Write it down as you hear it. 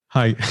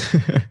Hi.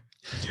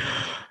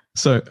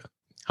 So,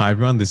 hi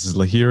everyone, this is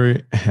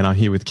Lahiru and I'm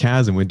here with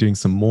Kaz and we're doing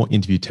some more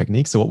interview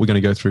techniques. So what we're going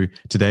to go through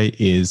today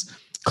is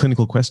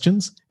clinical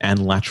questions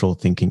and lateral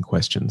thinking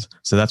questions.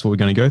 So that's what we're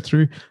going to go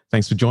through.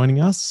 Thanks for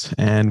joining us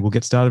and we'll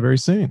get started very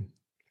soon.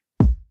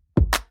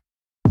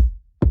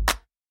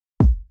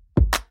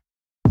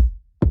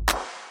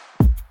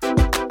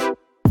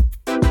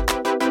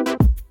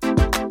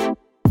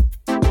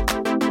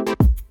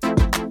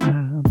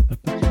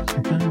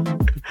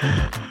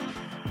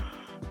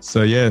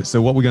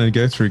 So what we're going to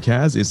go through,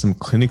 Kaz, is some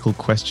clinical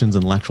questions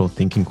and lateral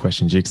thinking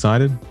questions. You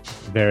excited?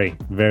 Very,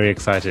 very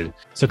excited.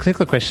 So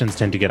clinical questions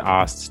tend to get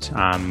asked,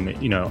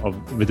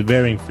 with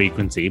varying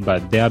frequency,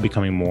 but they are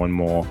becoming more and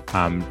more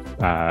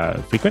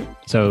frequent.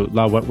 So,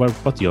 La,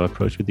 what's your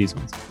approach with these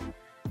ones?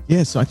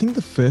 Yeah, so I think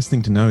the first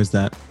thing to know is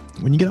that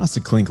when you get asked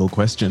a clinical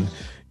question,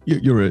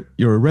 you're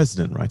a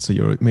resident, right? So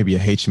you're maybe a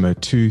HMO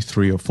 2,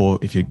 3, or 4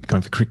 if you're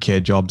going for crit care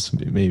jobs,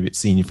 maybe it's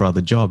senior for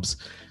other jobs.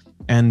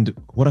 And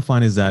what I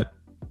find is that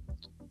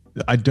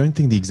I don't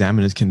think the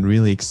examiners can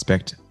really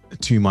expect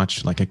too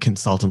much like a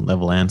consultant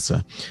level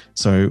answer.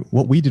 So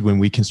what we did when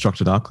we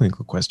constructed our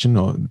clinical question,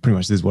 or pretty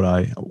much this is what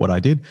I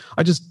did,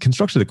 I just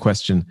constructed a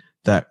question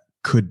that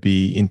could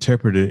be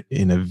interpreted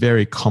in a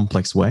very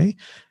complex way.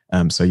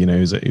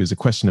 It was a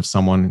question of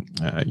someone,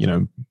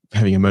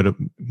 having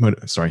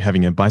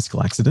having a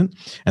bicycle accident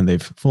and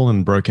they've fallen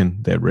and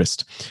broken their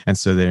wrist. And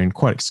so they're in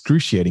quite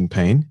excruciating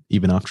pain,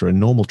 even after a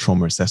normal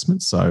trauma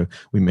assessment. So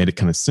we made it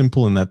kind of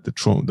simple in that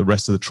the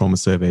rest of the trauma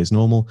survey is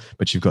normal,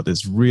 but you've got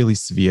this really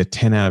severe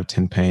 10 out of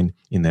 10 pain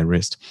in their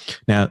wrist.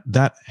 Now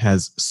that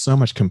has so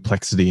much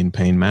complexity in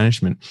pain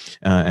management.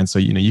 And so,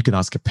 you could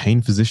ask a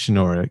pain physician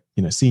or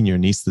a senior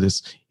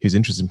anesthetist who's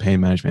interested in pain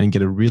management and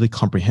get a really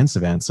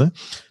comprehensive answer.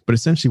 But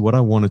essentially what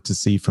I wanted to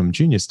see from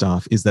junior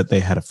staff is that they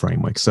had a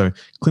framework. So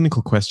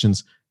clinical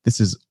questions, this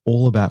is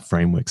all about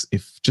frameworks.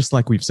 If, just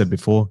like we've said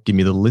before, give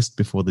me the list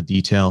before the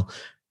detail,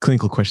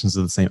 clinical questions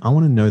are the same. I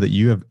want to know that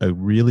you have a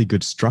really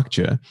good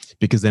structure,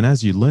 because then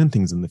as you learn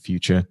things in the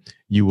future,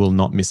 you will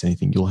not miss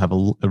anything. You'll have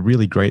a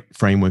really great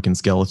framework and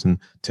skeleton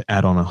to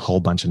add on a whole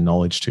bunch of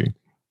knowledge to.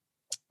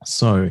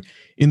 So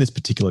in this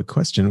particular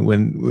question,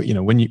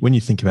 when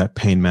you think about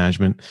pain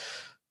management,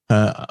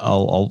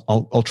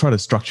 I'll try to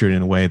structure it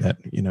in a way that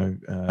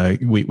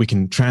we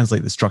can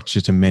translate the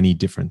structure to many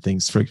different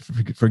things.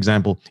 For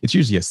example, it's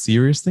usually a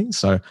serious thing.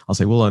 So I'll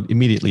say, well, I'd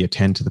immediately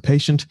attend to the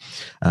patient,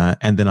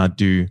 and then I'd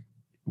do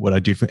what I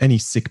do for any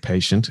sick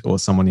patient or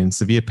someone in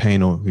severe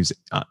pain or who's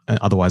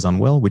otherwise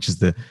unwell, which is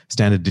the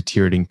standard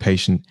deteriorating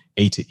patient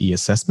A to E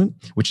assessment,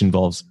 which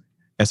involves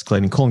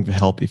escalating, calling for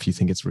help if you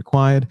think it's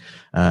required,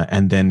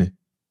 and then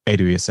A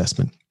to E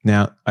assessment.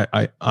 Now,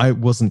 I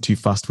wasn't too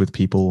fussed with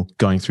people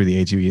going through the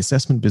A to E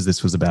assessment because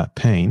this was about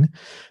pain.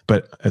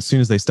 But as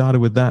soon as they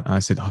started with that, I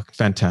said, oh,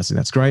 fantastic,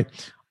 that's great.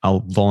 I'll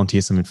volunteer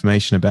some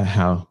information about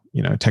how,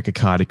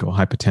 tachycardic or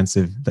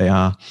hypertensive they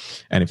are,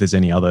 and if there's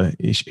any other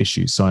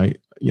issues. So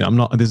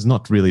this is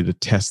not really to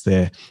test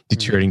their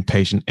deteriorating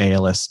patient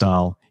ALS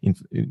style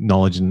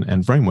knowledge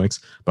and frameworks,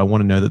 but I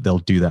want to know that they'll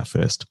do that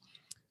first.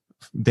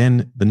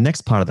 Then the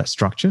next part of that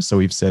structure, so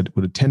we've said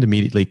would attend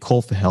immediately,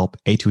 call for help,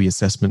 A to E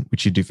assessment,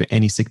 which you do for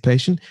any sick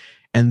patient.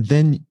 And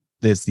then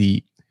there's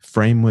the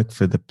framework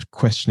for the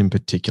question in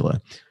particular.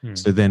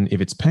 So then if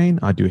it's pain,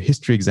 I do a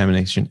history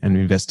examination and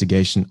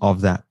investigation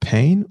of that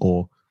pain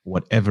or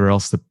whatever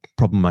else the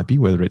problem might be,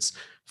 whether it's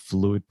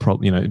fluid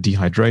problem,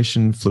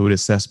 dehydration, fluid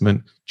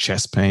assessment,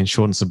 chest pain,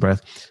 shortness of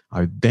breath.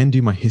 I would then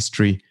do my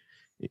history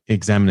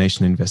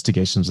examination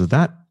investigations of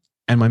that.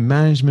 And my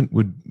management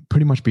would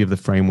pretty much be of the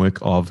framework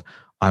of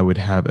I would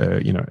have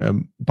a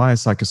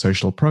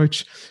biopsychosocial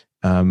approach,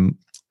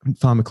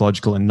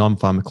 pharmacological and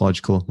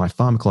non-pharmacological. My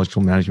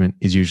pharmacological management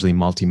is usually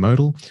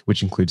multimodal,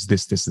 which includes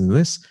this, this, and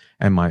this.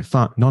 And my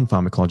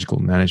non-pharmacological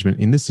management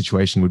in this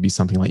situation would be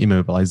something like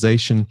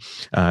immobilization,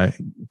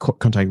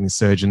 contacting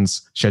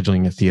surgeons,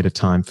 scheduling a theatre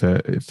time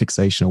for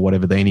fixation or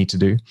whatever they need to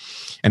do.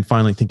 And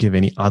finally, thinking of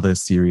any other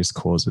serious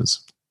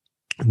causes.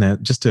 Now,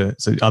 so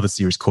other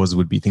serious causes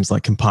would be things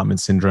like compartment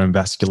syndrome,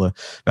 vascular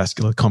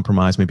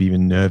compromise, maybe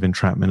even nerve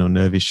entrapment or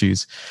nerve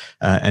issues.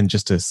 And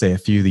just to say a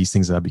few of these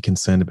things that I'd be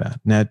concerned about.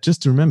 Now,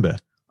 just to remember,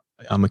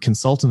 I'm a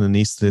consultant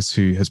anesthetist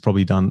who has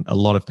probably done a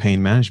lot of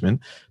pain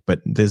management, but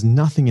there's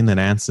nothing in that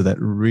answer that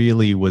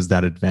really was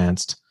that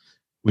advanced,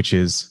 which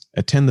is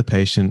attend the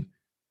patient,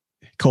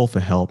 call for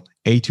help,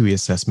 A to E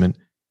assessment,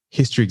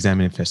 history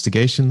exam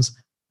investigations,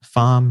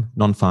 pharm,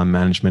 non-pharm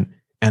management,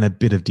 and a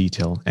bit of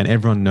detail. And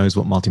everyone knows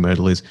what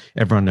multimodal is.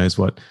 Everyone knows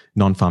what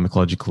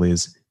non-pharmacological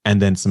is.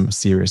 And then some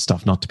serious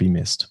stuff not to be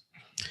missed.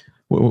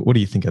 What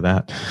do you think of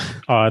that?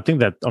 I think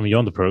that you're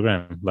on the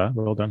program.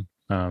 Well done.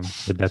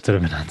 With that sort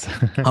of an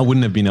answer. I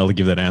wouldn't have been able to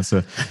give that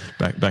answer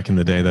back in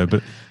the day, though.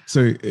 But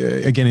so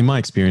again, in my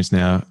experience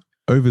now,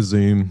 over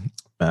Zoom,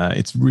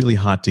 it's really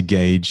hard to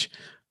gauge.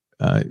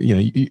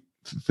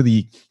 For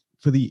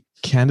the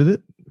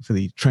candidate, for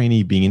the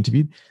trainee being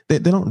interviewed, they're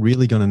not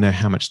really going to know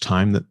how much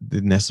time that they're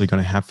necessarily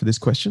going to have for this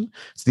question.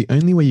 So the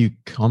only way you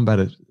combat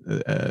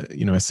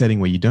a setting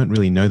where you don't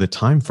really know the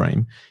time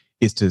frame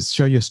is to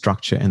show your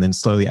structure and then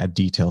slowly add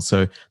detail.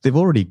 So they've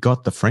already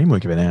got the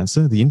framework of an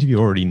answer. The interviewer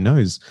already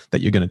knows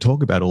that you're going to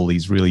talk about all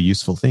these really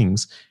useful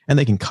things, and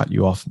they can cut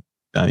you off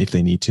if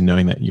they need to,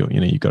 knowing that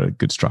you've got a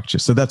good structure.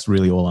 So that's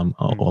really all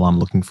I'm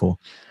looking for.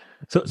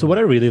 So what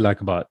I really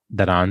like about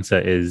that answer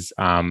is,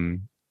 so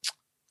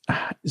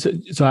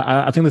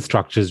I think the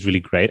structure is really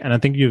great, and I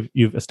think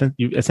you've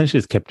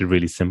essentially kept it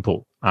really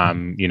simple.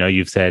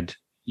 You've said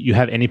you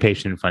have any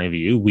patient in front of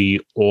you, we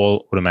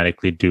all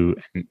automatically do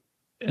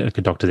a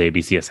doctor's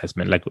ABC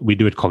assessment. Like we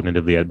do it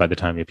cognitively by the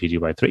time you're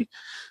PGY3.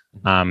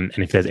 And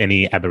if there's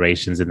any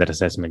aberrations in that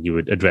assessment, you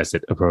would address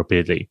it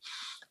appropriately.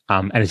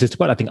 And it's just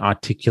about, I think,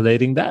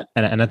 articulating that.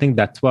 And I think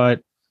that's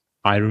what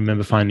I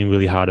remember finding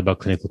really hard about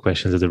clinical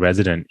questions as a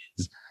resident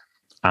is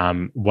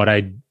what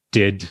I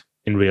did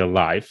in real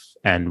life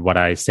and what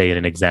I say in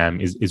an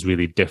exam is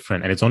really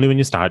different. And it's only when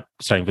you start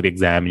studying for the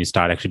exam and you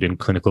start actually doing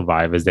clinical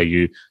vivas that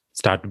you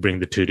start to bring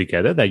the two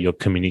together, that your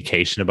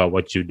communication about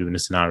what you do in a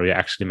scenario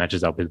actually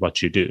matches up with what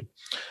you do.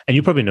 And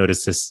you probably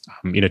notice this,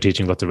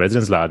 teaching lots of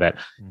residents law, that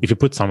if you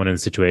put someone in a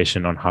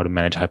situation on how to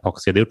manage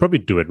hypoxia, they'll probably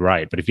do it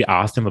right. But if you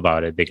ask them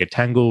about it, they get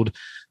tangled.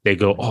 They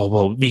go, oh,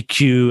 well,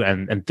 VQ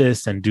and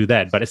this and do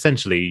that. But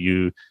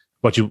essentially,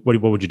 what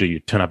would you do? You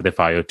turn up the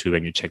FiO2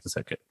 and you check the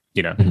circuit,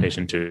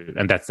 patient 2,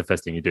 and that's the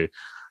first thing you do.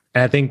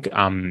 And I think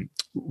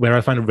where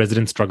I find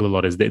residents struggle a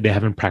lot is they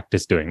haven't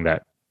practiced doing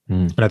that.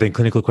 And I think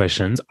clinical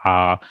questions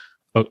are,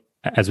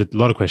 as with a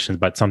lot of questions,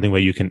 but something where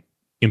you can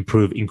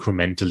improve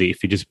incrementally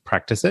if you just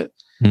practice it.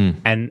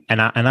 And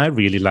I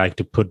really like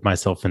to put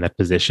myself in that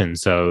position.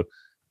 So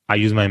I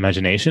use my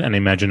imagination and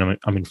imagine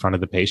I'm in front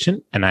of the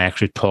patient and I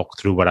actually talk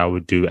through what I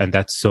would do. And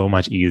that's so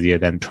much easier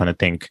than trying to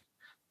think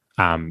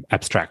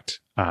abstract.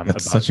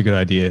 That's such a good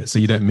idea. So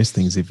you don't miss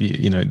things if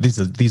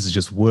these are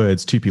just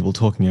words, two people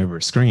talking over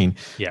a screen.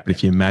 Yeah. But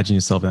if you imagine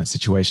yourself in that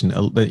situation,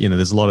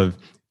 there's a lot of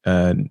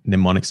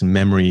mnemonics and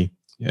memory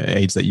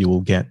aids that you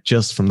will get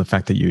just from the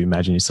fact that you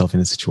imagine yourself in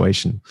a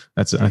situation.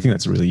 I think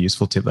that's a really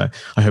useful tip. That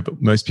I hope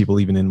most people,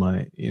 even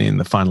in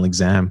the final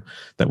exam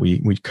that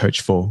we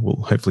coach for,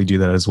 will hopefully do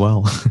that as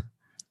well.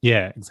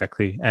 Yeah,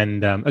 exactly.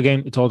 And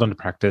again, it's all down to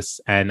practice.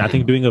 And I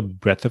think doing a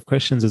breadth of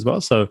questions as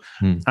well. So,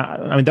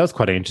 that was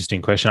quite an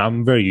interesting question.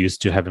 I'm very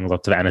used to having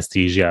lots of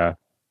anesthesia,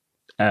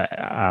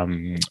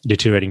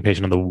 deteriorating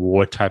patient on the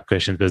ward type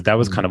questions, because that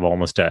was kind of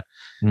almost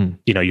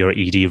your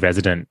ED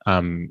resident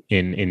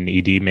in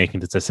ED making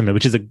this assessment,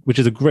 which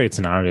is a great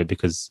scenario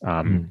because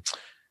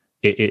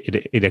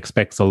it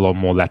expects a lot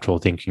more lateral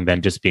thinking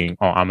than just being,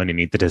 I'm an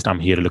anaesthetist, I'm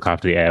here to look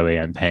after the airway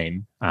and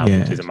pain,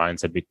 which is a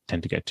mindset we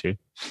tend to get to.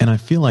 And I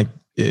feel like,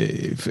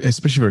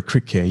 especially for a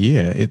crit care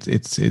year,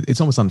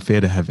 it's almost unfair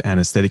to have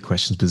anesthetic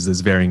questions because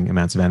there's varying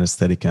amounts of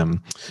anesthetic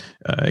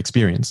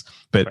experience,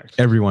 but Correct.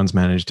 Everyone's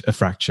managed a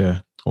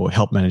fracture or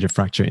helped manage a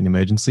fracture in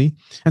emergency.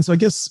 And so I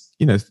guess,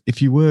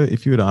 if you were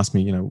to ask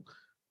me,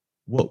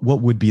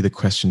 what would be the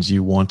questions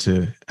you want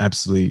to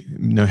absolutely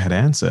know how to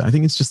answer? I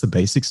think it's just the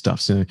basic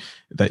stuff, so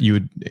that you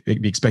would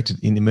be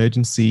expected in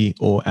emergency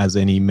or as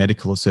any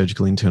medical or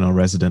surgical intern or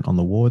resident on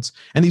the wards.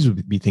 And these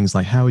would be things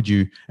like, how would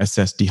you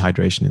assess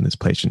dehydration in this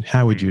patient?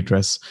 How would you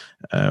address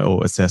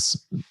or assess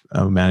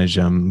manage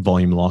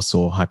volume loss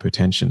or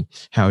hypotension?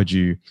 How would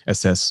you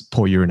assess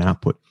poor urine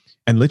output?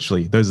 And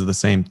literally, those are the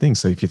same things.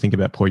 So if you think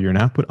about poor urine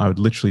output, I would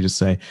literally just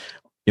say,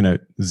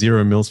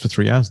 0 mils for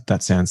 3 hours,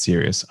 that sounds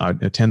serious.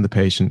 I'd attend the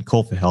patient,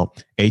 call for help,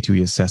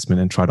 A2E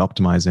assessment, and try to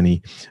optimize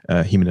any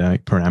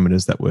hemodynamic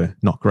parameters that were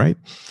not great.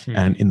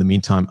 And in the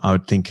meantime, I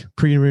would think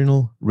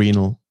pre-renal,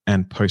 renal,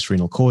 and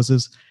post-renal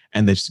causes,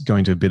 and then just go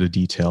into a bit of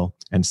detail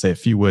and say a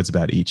few words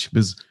about each.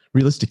 Because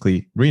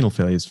realistically, renal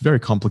failure is very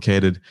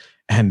complicated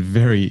and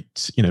very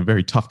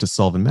tough to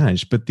solve and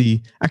manage. But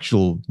the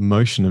actual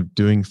motion of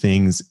doing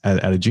things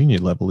at a junior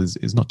level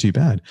is not too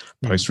bad.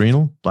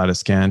 Post-renal, bladder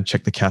scan,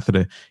 check the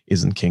catheter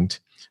isn't kinked.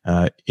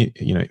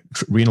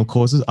 Renal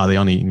causes, are they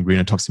on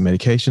renotoxic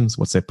medications?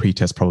 What's their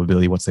pre-test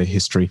probability? What's their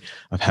history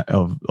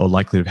of or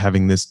likelihood of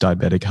having this,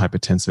 diabetic,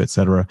 hypertensive,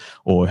 etc.?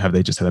 Or have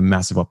they just had a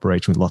massive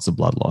operation with lots of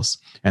blood loss?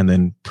 And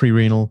then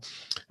pre-renal,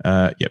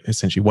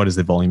 essentially, what is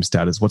their volume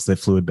status? What's their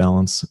fluid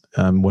balance?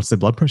 What's their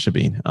blood pressure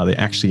been? Are they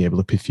actually able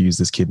to perfuse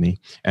this kidney?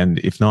 And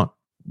if not,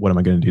 what am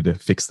I going to do to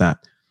fix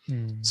that?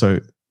 So,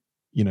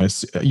 you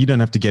don't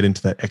have to get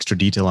into that extra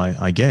detail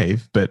I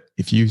gave, but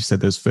if you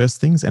said those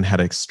first things and had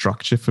a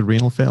structure for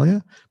renal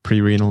failure,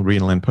 pre-renal,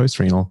 renal, and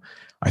post-renal,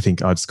 I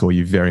think I'd score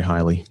you very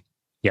highly.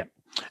 Yeah.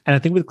 And I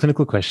think with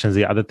clinical questions,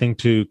 the other thing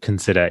to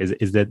consider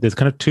is that there's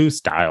kind of two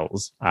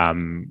styles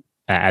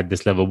at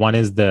this level. One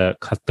is the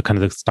kind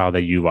of the style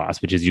that you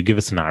ask, which is you give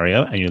a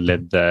scenario and you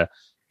let the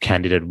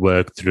candidate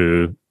work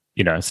through,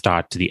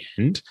 start to the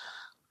end.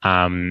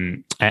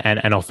 And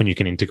often you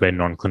can integrate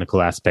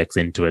non-clinical aspects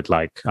into it,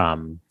 like,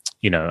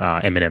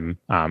 M&M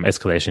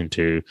escalation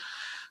to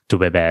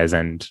WebAIRS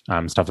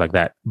and stuff like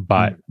that.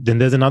 But then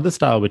there's another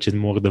style, which is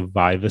more the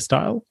Viva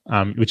style,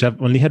 which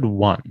I've only had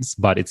once,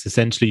 but it's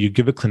essentially you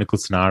give a clinical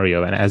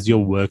scenario, and as you're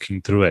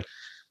working through it,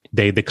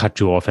 they cut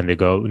you off and they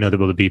go, the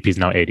BP is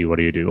now 80, what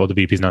do you do? Or the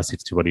BP is now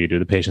 60, what do you do?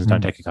 The patient's now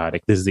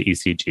tachycardic, this is the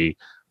ECG.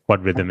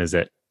 what rhythm is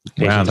it?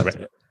 Wow,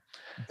 Patients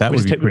that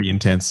would be pretty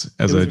intense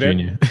as a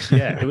junior.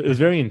 Yeah, it was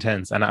very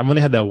intense. And I've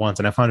only had that once.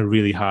 And I found it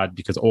really hard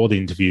because all the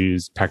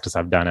interviews, practice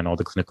I've done and all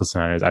the clinical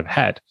scenarios I've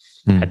had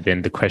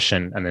been the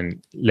question and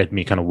then let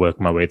me kind of work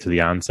my way to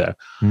the answer.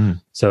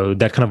 So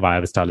that kind of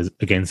Viva style is,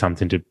 again,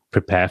 something to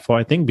prepare for,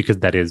 I think, because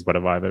that is what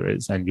a Viva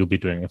is. And you'll be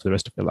doing it for the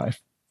rest of your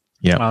life.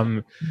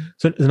 Yeah.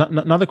 So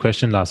another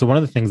question, Lars. So one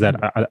of the things that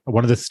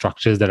one of the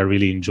structures that I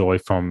really enjoy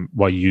from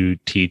what you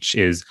teach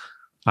is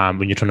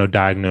when you're trying to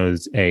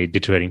diagnose a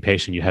deteriorating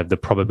patient, you have the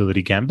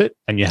probability gambit,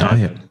 and you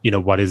have,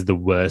 what is the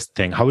worst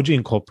thing? How would you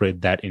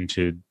incorporate that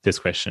into this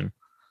question?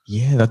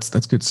 Yeah, that's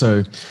good.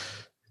 So,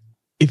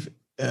 if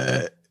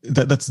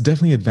that's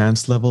definitely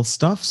advanced level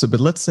stuff. So,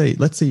 but let's say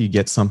you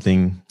get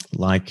something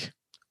like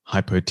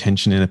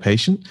hypotension in a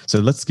patient. So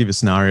let's give a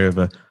scenario of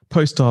a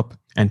post-op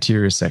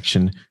anterior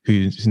section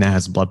who now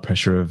has blood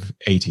pressure of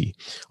 80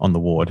 on the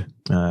ward,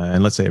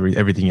 and let's say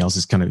everything else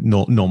is kind of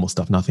normal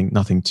stuff,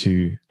 nothing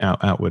too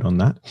outward on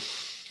that.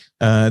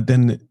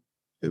 Then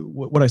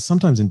what I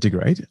sometimes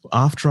integrate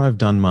after I've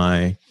done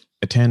my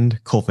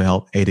attend, call for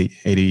help,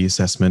 80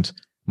 assessment,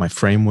 my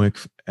framework,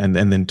 and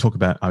then talk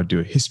about, I would do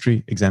a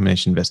history,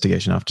 examination,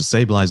 investigation after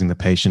stabilizing the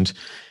patient,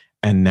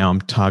 and now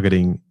I'm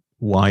targeting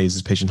why is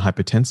this patient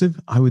hypertensive.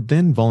 I would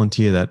then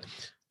volunteer that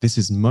this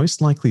is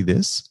most likely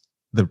this.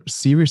 The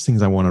serious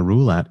things I want to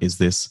rule out is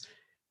this.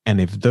 And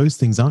if those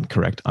things aren't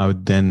correct, I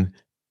would then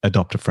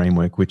adopt a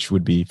framework, which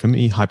would be, for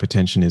me,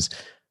 hypertension is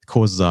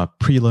causes are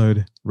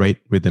preload, rate,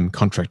 rhythm,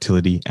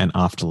 contractility, and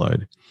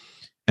afterload.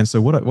 And so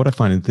what I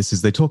find in this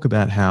is they talk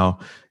about how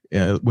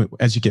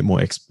as you get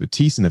more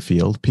expertise in the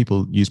field,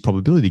 people use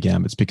probability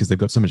gambits because they've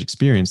got so much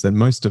experience that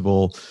most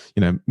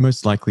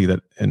likely that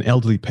an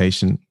elderly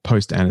patient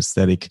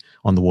post-anesthetic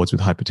on the wards with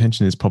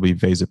hypertension is probably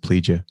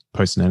vasoplegia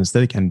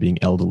post-anesthetic and being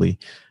elderly.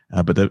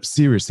 But the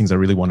serious things I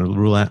really want to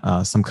rule out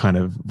are some kind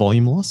of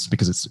volume loss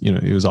because it's,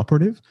 it was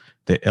operative.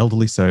 They're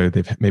elderly, so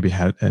they've maybe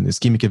had an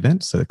ischemic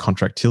event, so the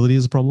contractility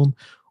is a problem,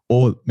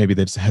 or maybe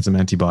they've had some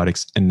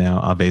antibiotics and now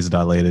are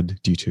vasodilated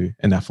due to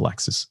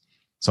anaphylaxis.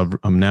 So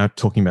I'm now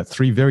talking about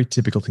three very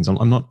typical things.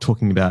 I'm not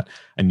talking about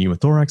a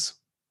pneumothorax.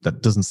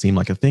 That doesn't seem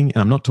like a thing. And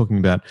I'm not talking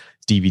about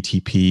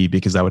DVTP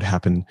because that would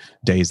happen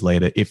days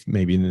later if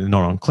maybe they're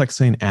not on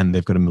Clexane and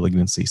they've got a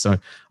malignancy. So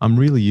I'm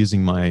really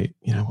using my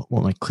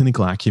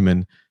clinical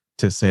acumen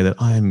to say that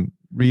I'm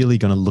really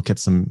going to look at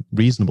some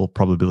reasonable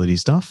probability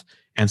stuff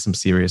and some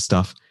serious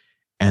stuff.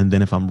 And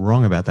then if I'm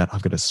wrong about that,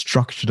 I've got a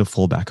structure to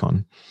fall back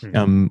on.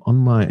 In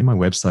my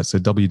website, so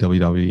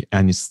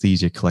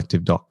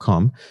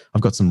www.anesthesiacollective.com,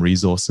 I've got some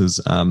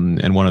resources.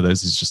 And one of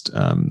those is just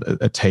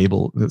a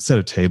set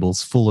of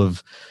tables full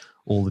of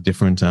all the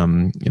different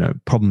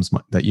problems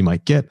that you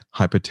might get: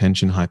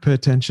 hypertension,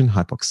 hypertension,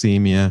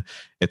 hypoxemia,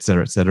 et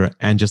cetera,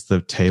 and just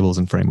the tables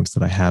and frameworks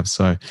that I have.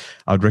 So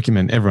I would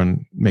recommend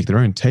everyone make their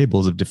own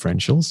tables of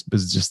differentials,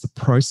 because just the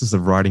process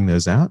of writing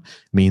those out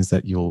means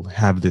that you'll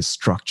have this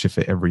structure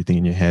for everything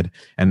in your head.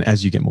 And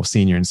as you get more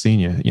senior and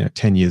senior,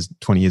 10 years,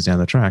 20 years down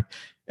the track,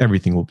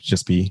 everything will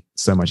just be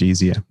so much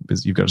easier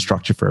because you've got a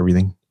structure for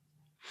everything.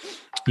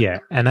 Yeah,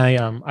 and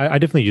I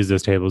definitely use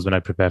those tables when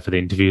I prepare for the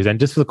interviews, and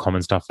just for the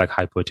common stuff like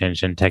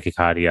hypotension,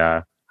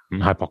 tachycardia,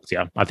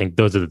 hypoxia. I think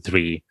those are the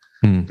three,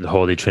 the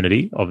holy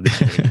trinity of the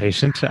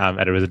patient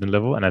at a resident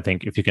level. And I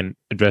think if you can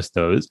address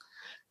those,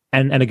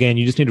 and again,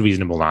 you just need a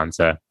reasonable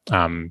answer.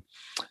 And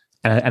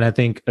I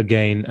think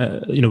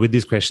again, with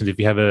these questions, if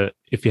you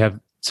have,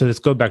 so let's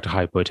go back to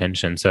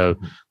hypotension. So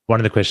one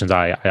of the questions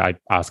I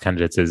ask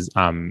candidates is,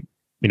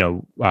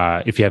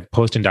 if you have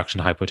post-induction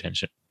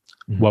hypotension,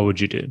 what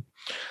would you do?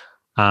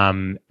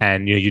 And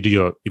you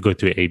go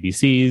through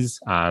ABCs,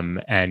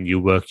 and you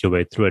work your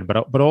way through it.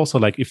 But also,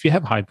 like, if you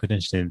have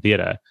hypertension in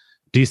theater,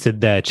 do you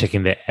sit there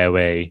checking the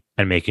airway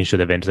and making sure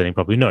they're ventilating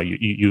properly? No,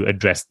 you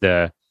address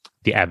the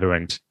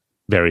aberrant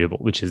variable,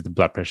 which is the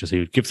blood pressure. So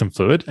you give some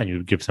fluid and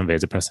you give some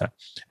vasopressor,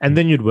 and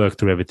then you'd work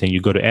through everything.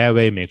 You go to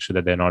airway, make sure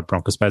that they're not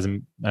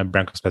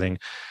bronchospasming,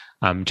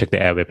 check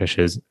the airway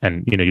pressures,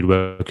 and you'd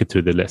work it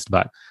through the list.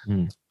 But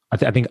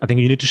I think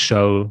you need to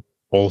show.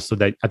 Also,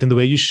 that I think the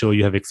way you show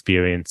you have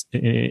experience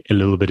a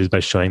little bit is by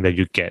showing that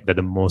you get that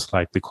the most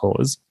likely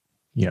cause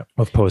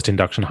of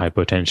post-induction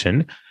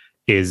hypotension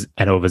is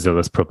an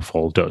overzealous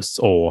propofol dose,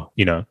 or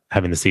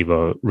having the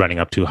SIBO running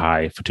up too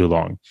high for too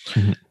long.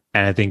 And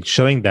I think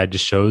showing that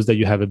just shows that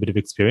you have a bit of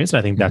experience. And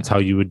I think that's how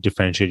you would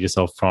differentiate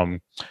yourself from,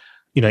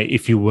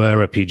 if you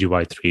were a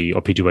PGY3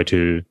 or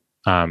PGY2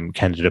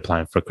 candidate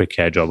applying for a quick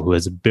care job who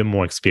has a bit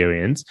more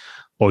experience,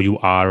 or you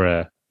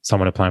are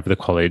someone applying for the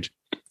college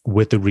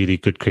with a really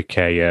good quick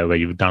care year where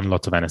you've done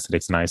lots of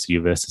anesthetics in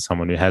ICU versus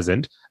someone who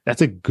hasn't.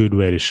 That's a good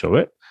way to show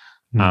it,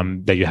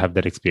 that you have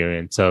that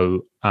experience.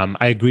 So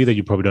I agree that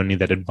you probably don't need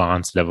that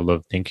advanced level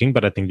of thinking,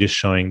 but I think just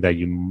showing that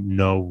you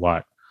know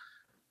what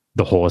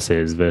the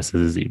horses versus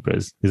the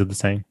zebras. Is it the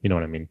same? You know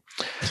what I mean?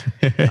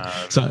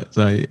 So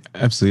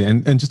absolutely.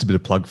 And just a bit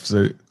of plug.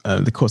 So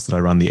the course that I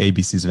run, the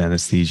ABCs of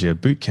Anesthesia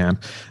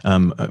Bootcamp,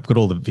 I've got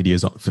all the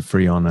videos for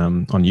free on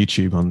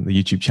YouTube, on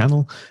the YouTube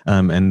channel.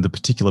 And the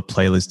particular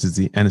playlist is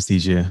the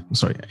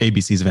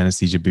ABCs of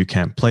Anesthesia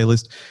Bootcamp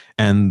playlist.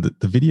 And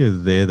the video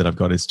there that I've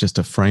got is just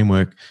a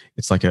framework.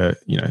 It's like a,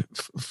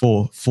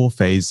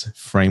 four-phase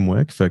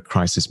framework for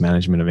crisis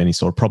management of any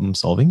sort of problem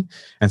solving.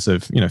 And so,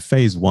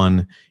 phase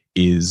one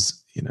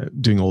is,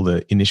 doing all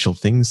the initial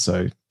things.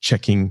 So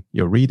checking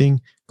your reading,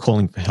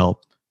 calling for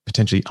help,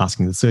 potentially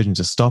asking the surgeon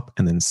to stop,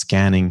 and then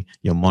scanning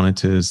your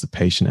monitors, the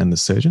patient and the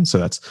surgeon.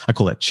 So I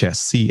call that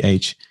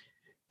CHESS,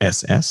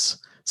 CHSS.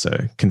 So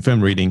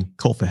confirm reading,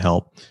 call for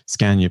help,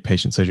 scan your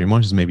patient, surgery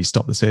monitors, maybe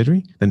stop the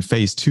surgery. Then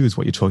phase two is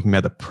what you're talking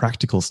about, the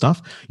practical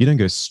stuff. You don't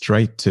go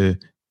straight to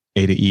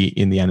A to E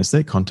in the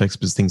anesthetic context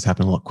because things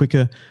happen a lot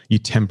quicker. You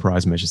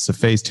temporize measures. So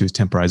phase two is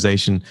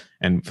temporization.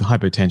 And for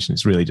hypotension,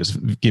 it's really just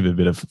give a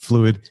bit of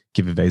fluid,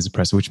 give a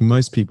vasopressor, which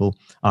most people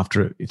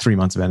after 3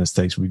 months of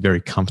anesthetics will be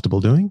very comfortable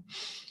doing.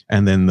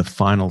 And then the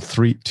final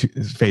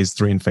phase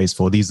three and phase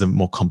four, these are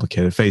more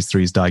complicated. Phase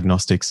three is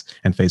diagnostics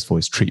and phase four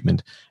is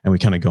treatment. And we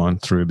kind of go on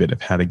through a bit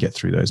of how to get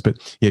through those. But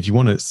yeah, if you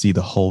want to see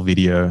the whole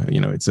video,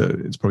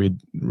 it's probably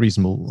a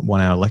reasonable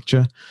 1 hour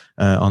lecture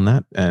on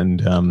that.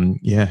 And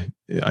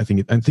I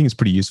think it's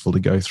pretty useful to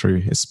go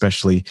through,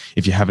 especially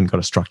if you haven't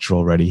got a structure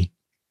already.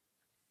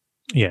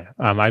 Yeah,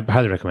 I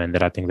highly recommend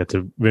that. I think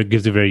that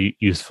gives a very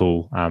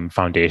useful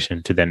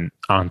foundation to then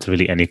answer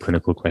really any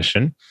clinical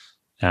question.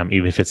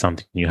 Even if it's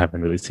something you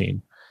haven't really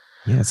seen.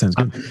 Yeah, sounds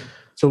good.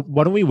 So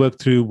why don't we work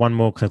through one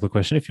more clinical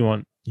question if you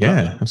want?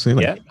 Yeah,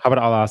 absolutely. Yeah. How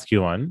about I'll ask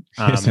you one?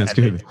 Yeah, sounds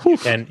good.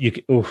 And you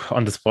can,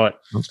 on the spot.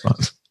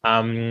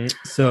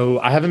 So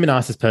I haven't been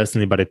asked this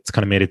personally, but it's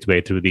kind of made its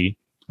way through the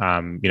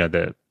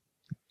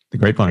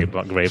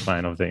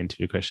grapevine of the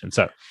interview question.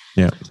 So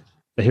yeah,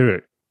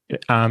 here,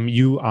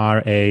 you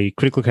are a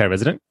critical care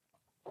resident.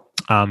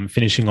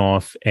 Finishing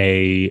off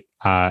a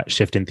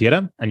shift in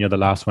theatre, and you're the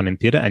last one in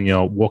theatre, and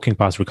you're walking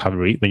past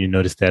recovery when you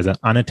notice there's an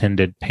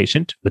unattended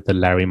patient with the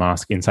Larry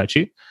mask inside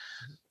you,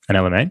 an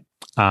LMA,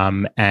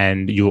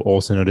 and you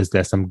also notice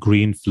there's some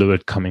green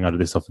fluid coming out of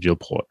the esophageal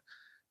port,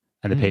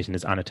 and the patient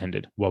is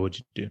unattended. What would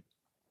you do?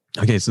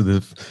 Okay, so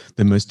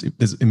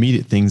there's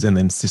immediate things and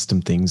then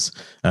system things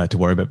to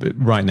worry about. But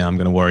right now, I'm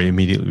going to worry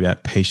immediately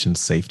about patient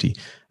safety.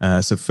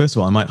 So first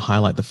of all, I might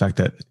highlight the fact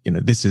that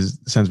this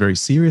sounds very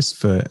serious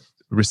for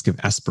risk of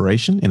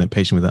aspiration in a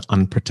patient with an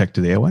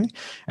unprotected airway.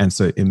 And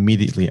so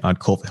immediately I'd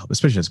call for help,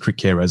 especially as a crit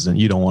care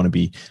resident. You don't want to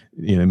be,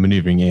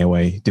 maneuvering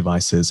airway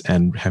devices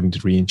and having to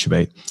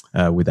reintubate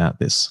without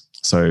this.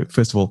 So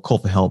first of all, call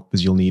for help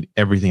because you'll need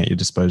everything at your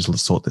disposal to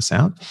sort this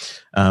out.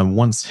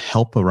 Once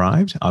help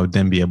arrived, I would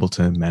then be able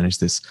to manage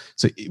this.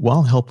 So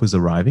while help was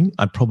arriving,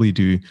 I'd probably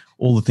do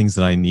all the things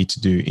that I need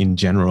to do in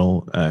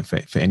general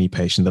for any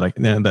patient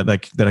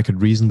that I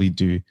could reasonably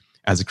do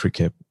as a crit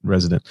care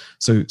resident.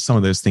 So some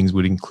of those things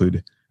would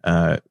include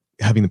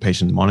having the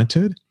patient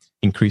monitored,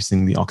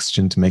 increasing the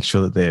oxygen to make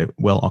sure that they're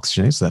well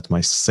oxygenated. So that's my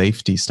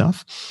safety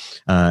stuff.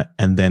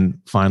 And then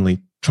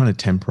finally, trying to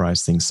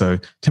temporize things. So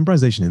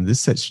temporization in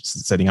this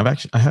setting,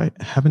 I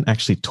haven't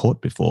actually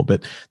taught before,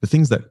 but the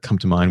things that come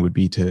to mind would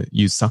be to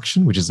use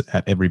suction, which is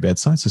at every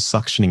bedside. So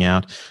suctioning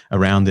out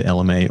around the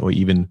LMA, or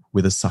even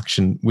with the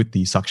suction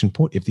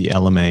port, if the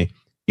LMA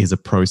is a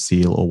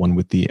ProSeal or one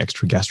with the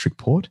extra gastric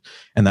port,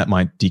 and that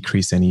might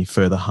decrease any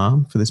further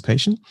harm for this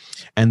patient.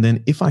 And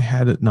then if I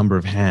had a number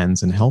of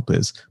hands and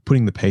helpers,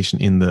 putting the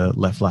patient in the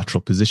left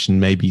lateral position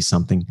may be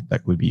something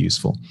that would be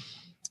useful.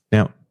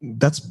 Now,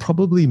 that's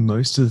probably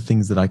most of the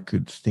things that I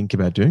could think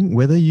about doing.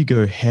 Whether you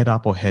go head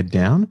up or head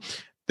down,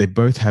 they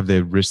both have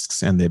their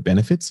risks and their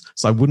benefits.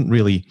 So I wouldn't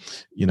really,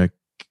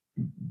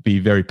 be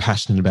very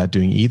passionate about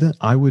doing either.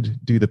 I would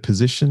do the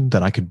position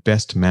that I could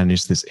best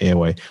manage this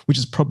airway, which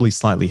is probably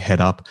slightly head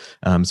up,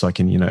 so I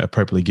can,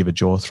 appropriately give a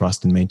jaw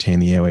thrust and maintain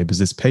the airway, because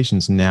this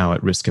patient's now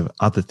at risk of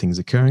other things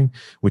occurring,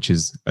 which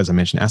is, as I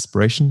mentioned,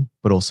 aspiration,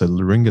 but also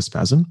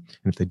laryngospasm. And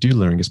if they do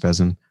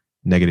laryngospasm,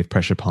 negative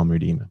pressure pulmonary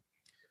edema.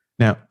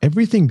 Now,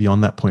 everything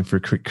beyond that point for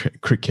a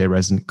crit care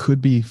resident could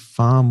be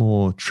far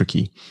more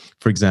tricky.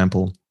 For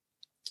example,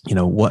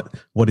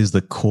 what is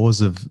the cause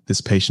of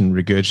this patient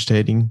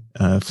regurgitating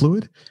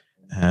fluid?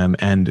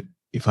 And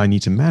if I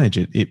need to manage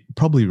it, it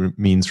probably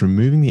means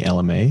removing the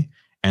LMA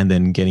and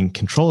then getting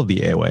control of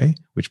the airway,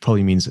 which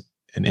probably means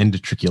an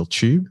endotracheal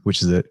tube,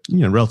 which is a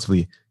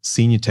relatively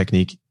senior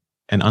technique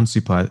and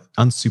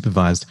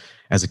unsupervised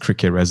as a crit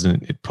care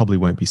resident. It probably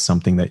won't be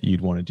something that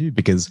you'd want to do,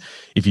 because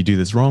if you do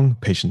this wrong,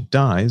 patient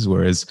dies.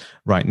 Whereas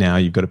right now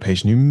you've got a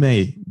patient who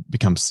may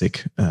become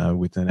sick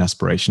with an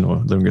aspiration or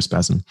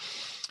laryngospasm.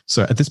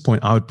 So at this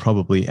point, I would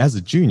probably, as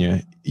a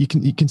junior, you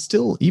can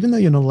still, even though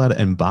you're not allowed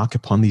to embark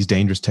upon these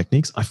dangerous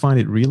techniques, I find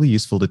it really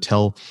useful to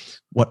tell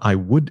what I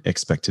would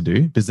expect to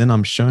do, because then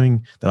I'm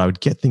showing that I would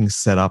get things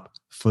set up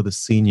for the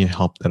senior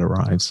help that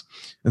arrives.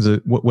 And so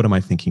what am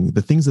I thinking?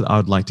 The things that I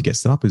would like to get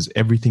set up is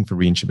everything for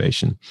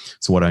reintubation.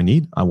 So what I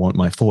need, I want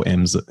my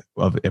 4Ms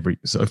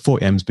so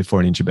 4Ms before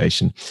an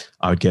intubation.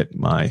 I would get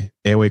my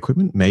airway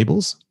equipment,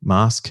 Mabels,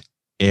 mask,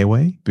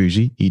 airway,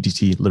 bougie,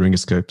 EDT,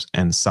 laryngoscopes,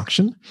 and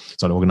suction.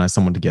 So I'd organize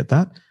someone to get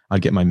that.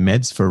 I'd get my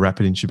meds for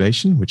rapid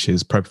intubation, which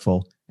is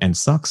propofol and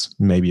sux,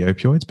 maybe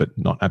opioids, but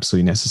not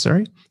absolutely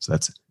necessary. So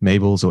that's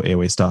Mabels or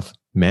airway stuff,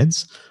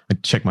 meds.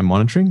 I'd check my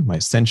monitoring. My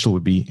essential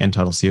would be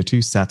end-tidal CO2,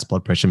 SATs,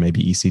 blood pressure,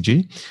 maybe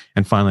ECG.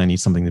 And finally, I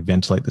need something to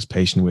ventilate this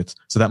patient with.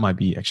 So that might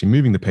be actually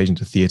moving the patient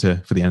to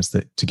theater for the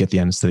to get the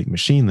anesthetic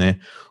machine there,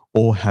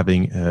 or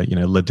having a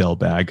Liddell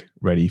bag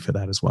ready for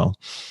that as well.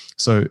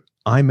 So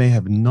I may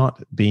have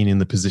not been in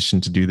the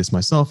position to do this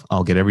myself.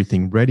 I'll get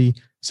everything ready.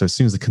 So as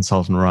soon as the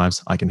consultant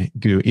arrives, I can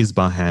do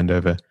ISBAR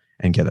handover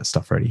and get that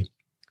stuff ready.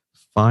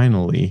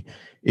 Finally,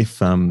 if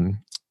the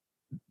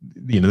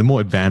more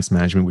advanced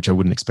management, which I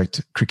wouldn't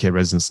expect crit care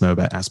residents to know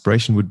about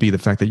aspiration, would be the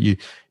fact that you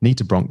need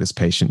to bronch this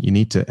patient. You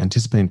need to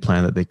anticipate and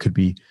plan that there could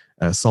be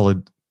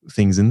solid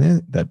things in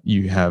there, that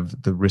you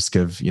have the risk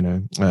of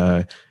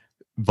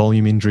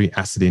volume injury,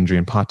 acid injury,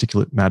 and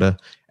particulate matter,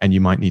 and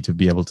you might need to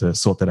be able to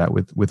sort that out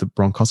with a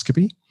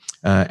bronchoscopy.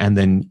 And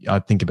then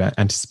I'd think about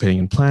anticipating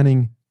and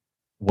planning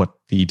what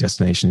the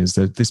destination is.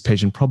 That this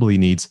patient probably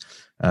needs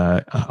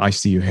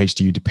ICU,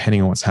 HDU,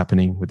 depending on what's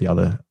happening with the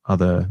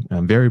other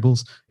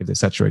variables. If their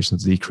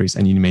saturations decrease,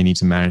 and you may need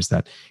to manage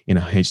that in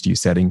a HDU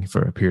setting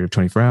for a period of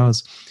 24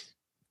 hours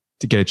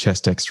to get a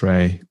chest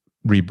X-ray,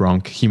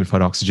 rebronch,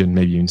 humidified oxygen,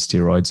 maybe even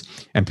steroids,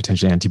 and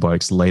potentially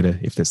antibiotics later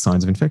if there's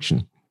signs of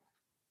infection.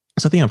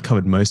 So I think I've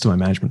covered most of my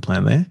management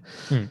plan there.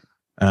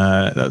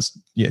 That's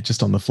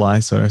just on the fly.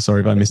 So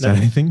sorry if I missed out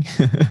anything.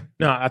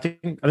 No, I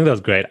think that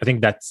was great. I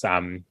think that's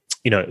some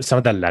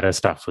of that latter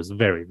stuff was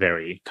very,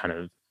 very kind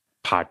of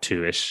part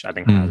 2-ish. I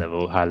think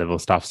high level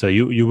stuff. So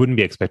you wouldn't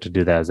be expected to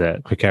do that as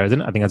a crit care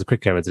resident. I think as a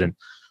crit care resident,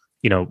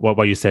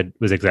 what you said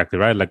was exactly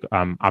right. Like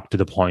up to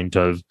the point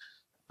of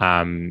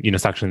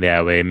suctioning the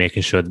airway,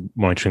 making sure the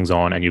monitoring's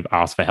on, and you've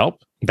asked for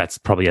help. That's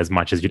probably as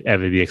much as you'd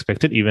ever be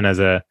expected, even as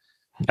an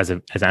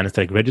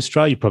anesthetic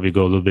registrar. You probably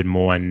go a little bit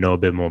more and know a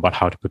bit more about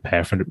how to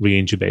prepare for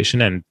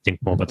re-intubation and think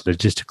more about the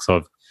logistics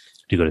of,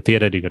 do you go to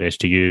theater, do you go to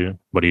HDU,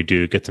 what do you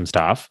do, get some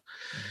staff.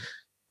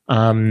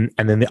 And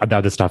then the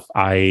other stuff,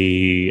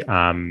 I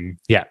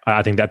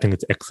think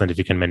it's excellent if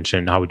you can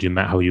mention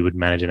how you would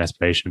manage an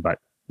aspiration, but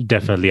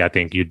definitely I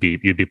think you'd be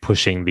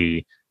pushing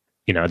the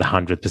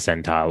 100th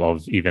percentile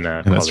of even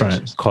a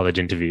college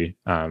interview.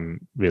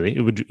 Really,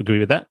 would you agree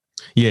with that?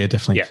 Yeah,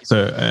 definitely. Yeah.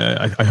 So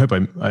I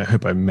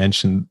hope I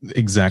mentioned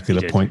exactly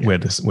the point where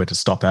to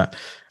stop at.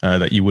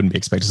 That you wouldn't be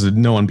expected. So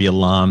no one be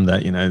alarmed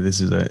that this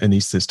is an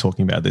anaesthetist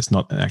talking about this,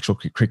 not an actual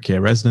crit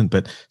care resident,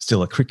 but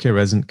still a crit care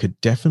resident could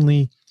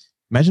definitely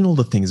imagine all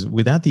the things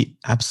without the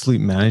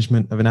absolute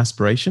management of an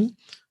aspiration.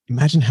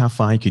 Imagine how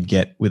far you could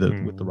get with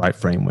the right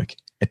framework: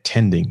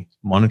 attending,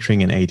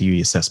 monitoring, and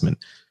ADE assessment.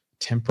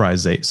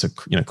 Temporization, so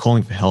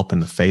calling for help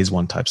and the phase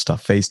 1 type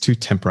stuff. Phase 2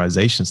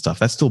 temporization stuff,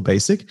 that's still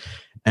basic.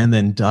 And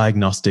then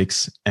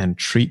diagnostics and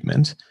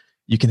treatment.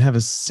 You can have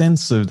a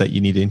sense of that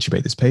you need to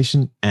intubate this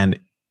patient, and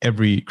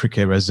every crit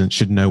care resident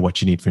should know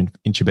what you need for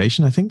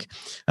intubation. I think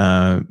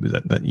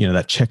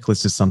that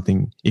checklist is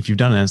something, if you've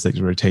done an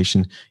anesthetic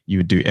rotation, you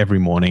would do every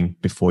morning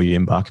before you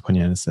embark upon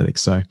your anesthetic.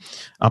 So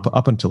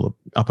up until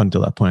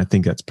that point, I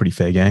think that's pretty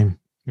fair game.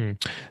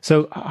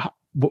 So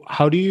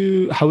how would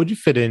you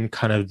fit in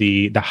kind of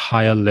the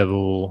higher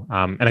level,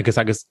 and I guess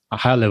a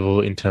higher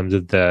level in terms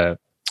of the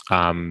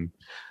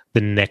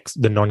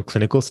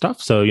non-clinical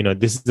stuff? So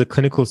this is a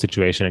clinical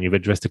situation, and you've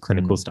addressed the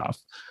clinical stuff.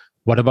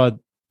 What about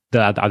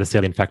the other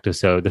salient factors?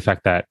 So the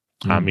fact that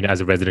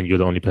as a resident, you're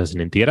the only person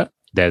in theater.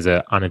 There's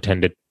an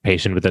unattended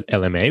patient with an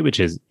LMA, which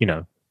is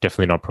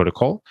definitely not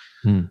protocol.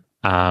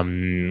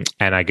 And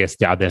I guess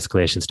the other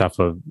escalation stuff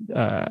of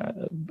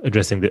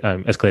addressing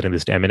escalating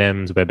this to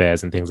M&Ms,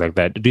 WebAirs, and things like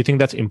that. Do you think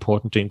that's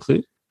important to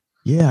include?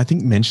 Yeah, I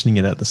think mentioning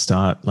it at the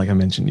start, like I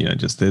mentioned,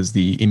 just there's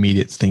the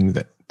immediate thing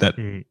that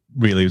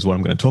really is what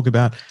I'm going to talk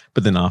about.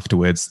 But then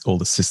afterwards, all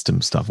the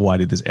system stuff. Why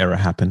did this error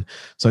happen?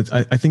 So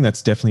I think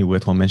that's definitely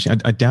worthwhile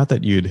mentioning. I doubt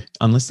that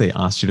unless they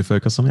asked you to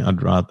focus on it, I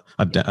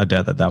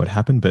doubt that would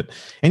happen. But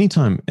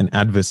anytime an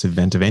adverse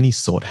event of any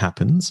sort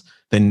happens,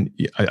 then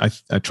I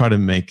try to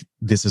make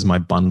this as my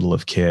bundle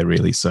of care,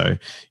 really. So,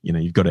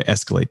 you've got to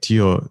escalate to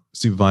your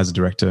supervisor,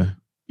 director,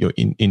 your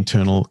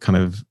internal kind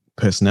of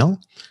personnel,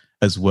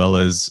 as well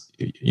as,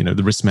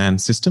 the risk man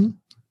system,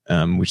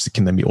 which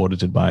can then be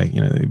audited by,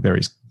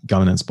 various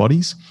governance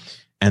bodies.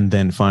 And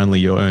then finally,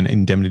 your own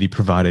indemnity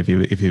provider, if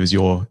it was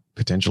your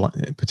potential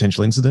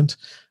incident,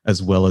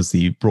 as well as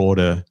the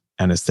broader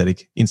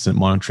anesthetic incident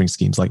monitoring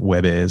schemes like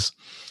WebAirs.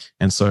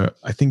 And so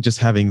I think just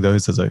having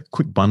those as a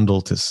quick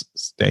bundle to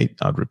state,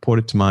 I'd report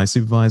it to my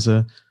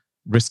supervisor,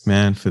 risk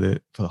man for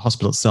the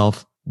hospital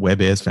itself,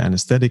 WebAIRs for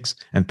anesthetics,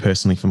 and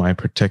personally for my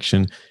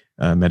protection,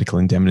 medical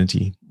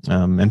indemnity.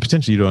 And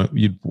potentially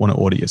you'd want to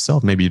audit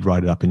yourself. Maybe you'd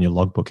write it up in your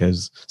logbook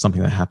as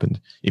something that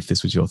happened if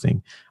this was your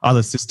thing.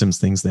 Other systems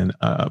things then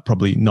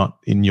probably not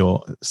in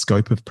your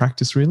scope of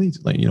practice really.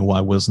 Like,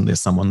 why wasn't there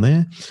someone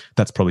there?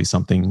 That's probably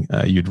something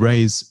you'd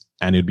raise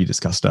and it'd be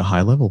discussed at a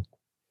high level.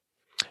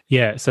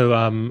 Yeah.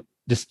 So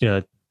just,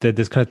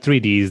 there's kind of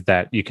 3Ds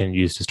that you can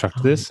use to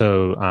structure this.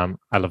 So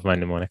I love my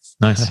mnemonics.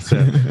 Nice. So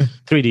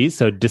 3Ds,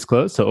 so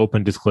disclose, so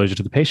open disclosure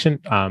to the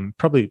patient.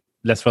 Probably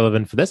less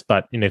relevant for this,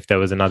 but if there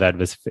was another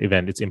adverse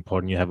event, it's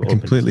important you have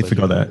open completely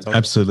forgot that.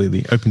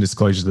 Absolutely. Open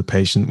disclosure to the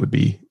patient would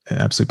be an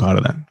absolute part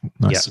of that.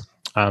 Nice.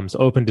 Yeah. So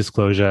open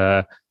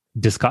disclosure,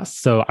 discuss.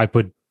 So I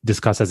put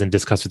discuss as in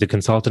discuss with the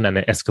consultant, and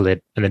then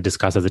escalate, and then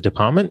discuss as a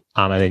department,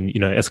 and then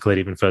escalate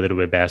even further to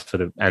WebAIRs for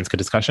the ANZCA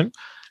discussion.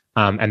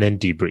 And then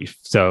debrief.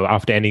 So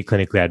after any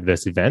clinically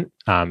adverse event,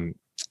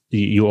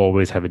 you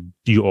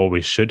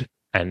always should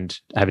and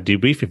have a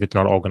debrief. If it's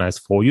not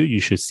organized for you, you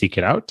should seek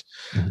it out.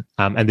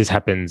 Mm-hmm. And this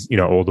happens,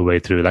 all the way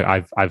through. Like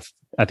I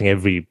think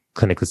every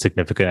clinically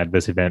significant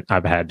adverse event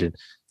I've had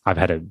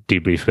a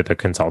debrief with a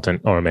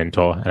consultant or a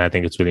mentor, and I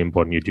think it's really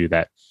important you do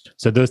that.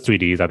 So those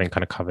 3Ds, I think,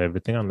 kind of cover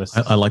everything on this.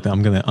 I like that.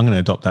 I'm gonna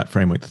adopt that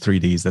framework, the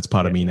 3Ds. That's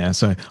part of me now.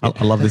 So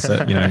I love this.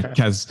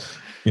 Kaz,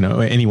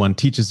 anyone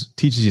teaches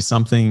you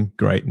something,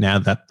 great. Now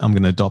that I'm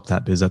going to adopt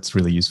that because that's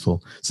really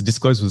useful. So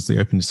disclose was the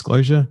open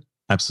disclosure,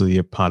 absolutely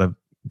a part of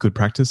good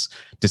practice.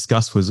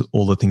 Discuss was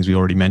all the things we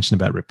already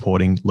mentioned about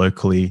reporting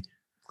locally,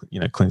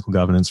 clinical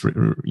governance,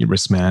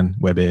 risk-man,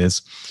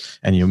 WebAIRs,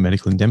 and your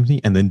medical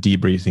indemnity, and then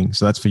debriefing.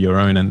 So that's for your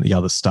own and the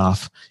other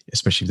staff,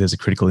 especially if there's a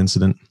critical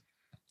incident.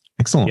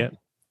 Excellent. Yeah.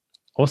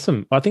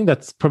 Awesome. I think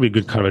that's probably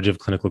good coverage of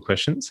clinical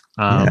questions.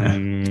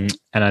 And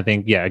I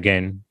think,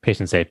 again,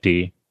 patient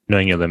safety,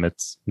 knowing your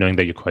limits, knowing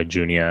that you're quite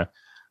junior,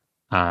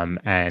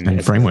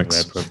 and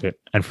frameworks.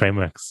 And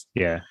frameworks,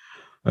 yeah.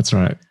 That's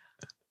right.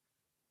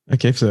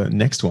 Okay, so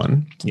next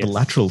one, the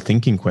lateral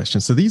thinking question.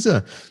 So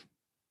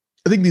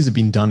I think these have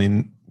been done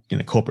in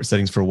corporate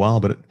settings for a while,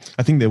 but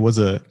I think there was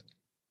a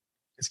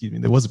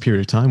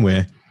period of time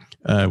where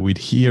we'd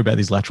hear about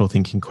these lateral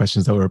thinking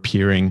questions that were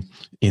appearing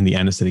in the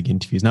anesthetic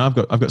interviews. Now,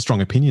 I've got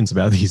strong opinions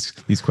about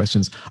these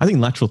questions. I think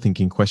lateral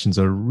thinking questions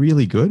are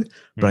really good,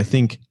 but I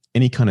think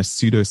any kind of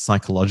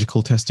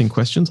pseudo-psychological testing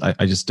questions,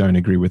 I just don't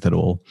agree with at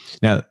all.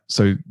 Now,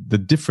 so the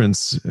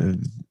difference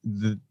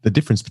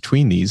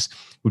between these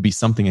would be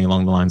something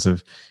along the lines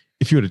of,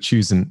 if you were to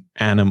choose an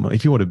animal,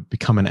 if you were to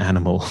become an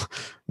animal,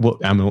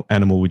 what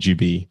animal would you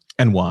be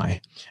and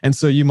why? And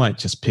so you might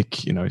just pick,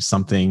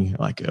 something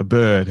like a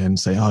bird and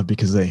say,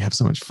 because they have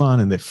so much fun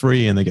and they're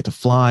free and they get to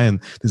fly and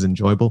this is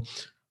enjoyable,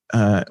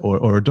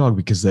 or a dog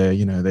because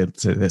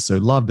they're so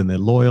loved and they're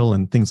loyal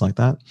and things like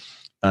that.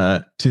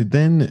 To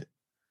then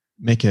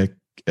make a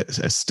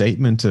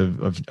statement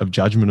of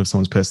judgment of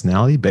someone's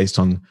personality based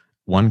on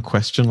one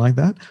question like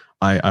that,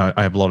 I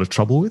have a lot of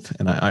trouble with,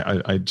 and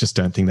I just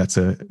don't think that's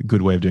a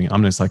good way of doing it.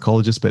 I'm no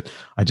psychologist, but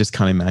I just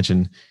can't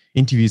imagine.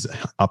 Interviews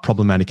are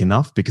problematic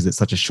enough because it's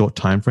such a short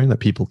time frame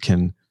that people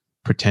can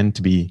pretend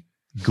to be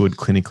good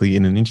clinically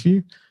in an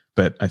interview.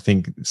 But I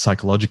think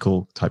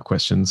psychological type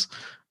questions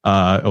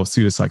or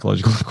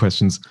pseudo-psychological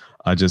questions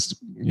are just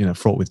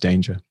fraught with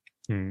danger.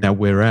 Now,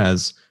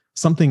 whereas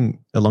something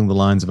along the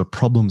lines of a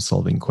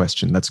problem-solving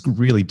question that's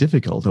really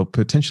difficult or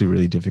potentially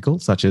really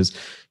difficult, such as,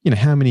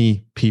 how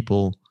many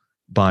people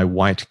buy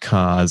white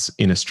cars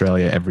in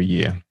Australia every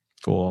year,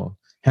 or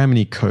how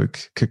many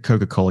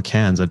Coca-Cola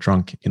cans are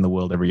drunk in the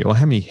world every year, or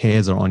how many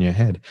hairs are on your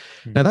head.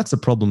 Now, that's a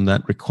problem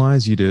that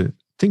requires you to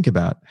think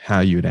about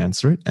how you would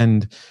answer it.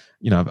 And,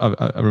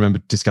 I remember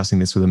discussing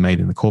this with a mate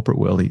in the corporate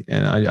world,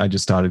 and I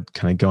just started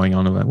kind of going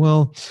on about,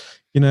 well,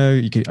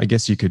 I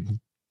guess you could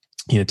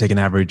take an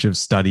average of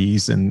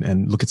studies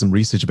and look at some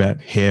research about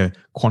hair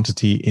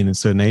quantity in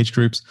certain age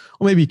groups.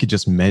 Or maybe you could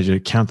just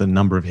count the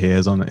number of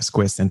hairs on a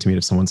square centimeter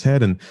of someone's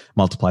head and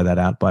multiply that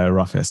out by a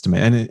rough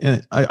estimate.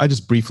 And I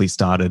just briefly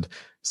started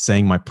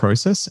saying my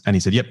process, and he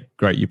said, "Yep,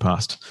 great, you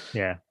passed."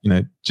 Yeah.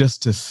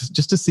 Just to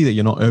see that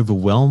you're not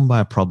overwhelmed by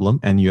a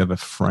problem and you have a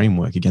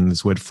framework. Again,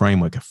 this word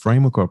framework, a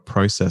framework or a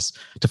process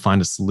to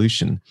find a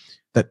solution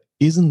that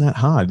isn't that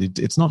hard.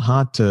 It's not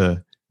hard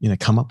to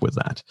come up with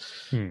that.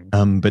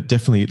 But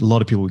definitely a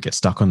lot of people would get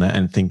stuck on that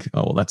and think,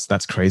 oh, well,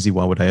 that's crazy.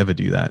 Why would I ever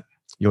do that?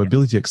 Your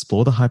ability to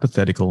explore the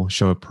hypothetical,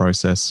 show a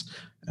process,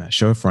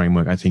 show a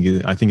framework, I think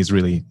is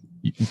really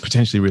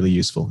potentially really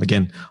useful.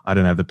 Again, I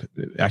don't have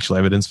the actual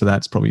evidence for that.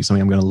 It's probably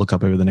something I'm going to look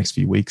up over the next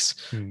few weeks.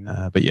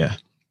 But yeah,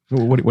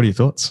 what are your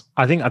thoughts?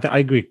 I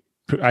agree.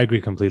 I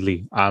agree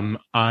completely.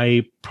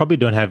 I probably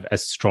don't have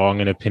as strong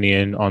an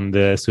opinion on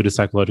the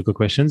pseudo-psychological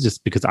questions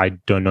just because I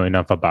don't know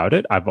enough about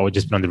it. I've always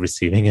just been on the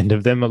receiving end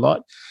of them a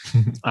lot.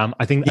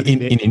 I think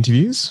in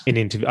interviews?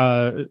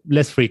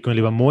 Less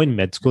frequently, but more in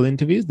med school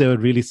interviews. They were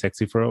really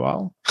sexy for a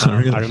while.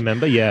 Really? I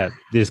remember, they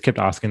just kept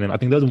asking them. I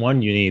think there's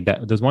one uni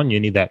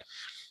that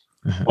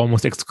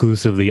almost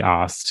exclusively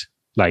asked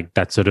like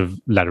that sort of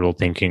lateral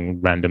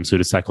thinking, random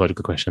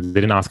pseudo-psychological questions.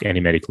 They didn't ask any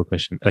medical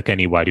questions, like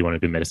any why do you want to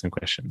do medicine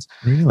questions.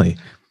 Really?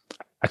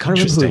 I can't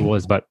remember who it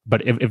was, but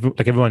if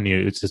like everyone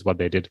knew, it's just what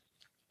they did.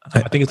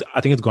 So I think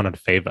it's gone out of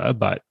favor,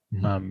 but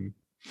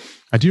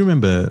I do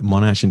remember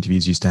Monash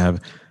interviews used to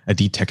have a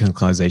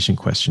detechnicalization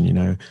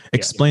question,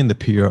 explain the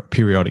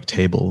periodic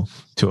table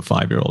to a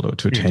 5-year-old or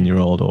to a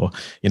 10-year-old, or,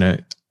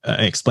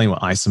 explain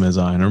what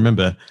isomers are. And I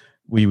remember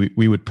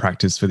we would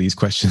practice for these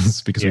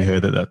questions because we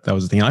heard that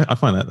was the thing. I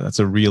find that's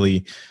a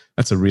really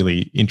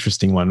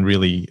interesting one,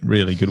 really,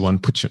 really good one.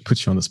 Puts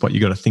you on the spot. You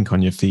got to think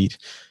on your feet.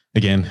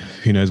 Again,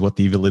 who knows what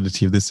the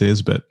validity of this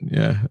is, but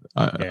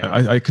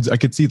I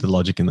could see the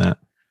logic in that.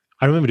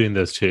 I remember doing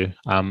those too.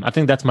 I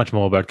think that's much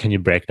more about, can you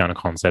break down a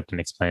concept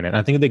and explain it? And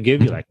I think they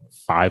give you like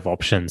 5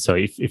 options. So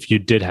if you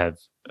did have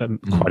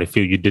quite a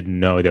few you didn't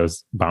know, there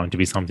was bound to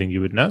be something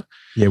you would know.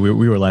 Yeah, we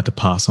were allowed to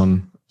pass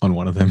on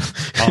one of them.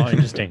 Oh,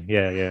 interesting.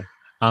 Yeah.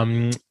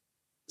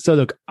 So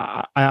look,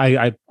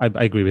 I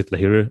agree with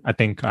Lahiru. I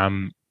think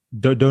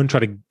don't try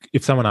to,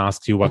 if someone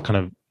asks you what kind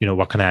of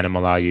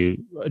animal are you,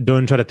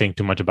 don't try to think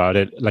too much about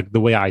it. Like the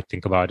way I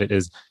think about it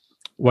is,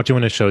 what you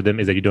want to show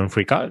them is that you don't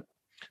freak out,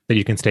 that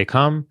you can stay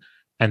calm,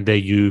 and that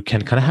you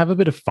can kind of have a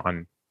bit of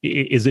fun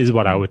is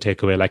what I would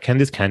take away. Like, can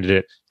this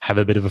candidate have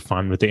a bit of a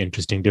fun with the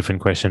interesting,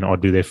 different question, or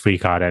do they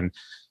freak out and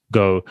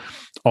go,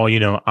 oh,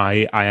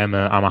 I'm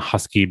a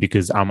husky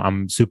because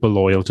I'm super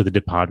loyal to the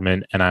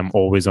department and I'm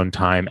always on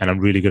time and I'm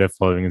really good at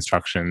following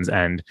instructions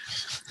and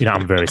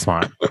I'm very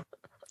smart.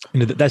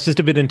 That's just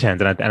a bit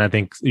intense, and I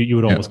think you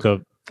would almost go,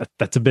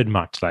 that's a bit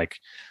much. Like,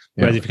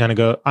 whereas if you kind of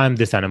go, I'm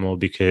this animal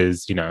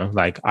because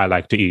like I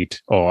like to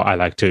eat, or I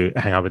like to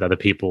hang out with other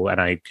people,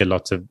 and I get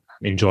lots of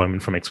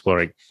enjoyment from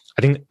exploring.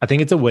 I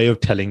think it's a way of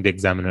telling the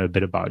examiner a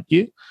bit about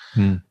you.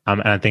 And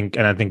I think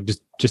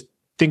just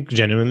think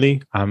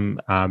genuinely.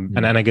 And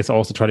I guess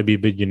also try to be a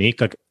bit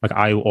unique. Like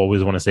I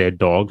always want to say a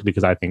dog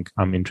because I think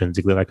I'm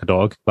intrinsically like a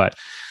dog, but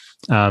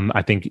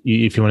I think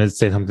if you want to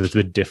say something that's a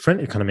bit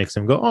different, it kind of makes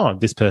them go, oh,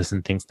 this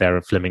person thinks they're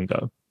a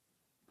flamingo.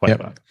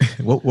 Whatever.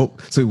 Well,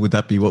 so would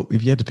that be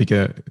if you had to pick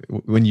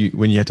when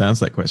you had to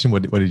answer that question,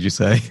 what did you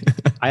say?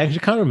 I actually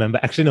can't remember.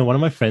 Actually, no, one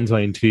of my friends who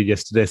I interviewed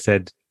yesterday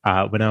said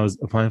when I was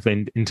applying for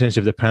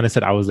internship, the apprentice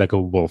said I was like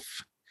a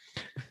wolf.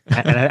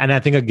 and I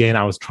think, again,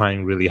 I was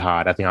trying really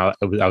hard. I think I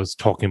was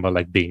talking about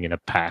like being in a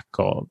pack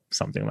or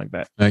something like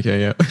that.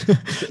 Okay, yeah.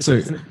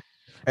 So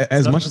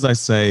as much as I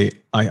say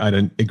I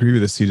don't agree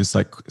with the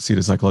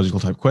pseudo-psychological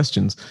type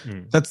questions,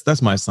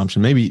 that's my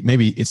assumption.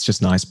 Maybe it's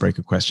just an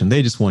icebreaker question.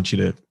 They just want you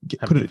to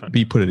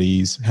put at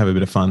ease, have a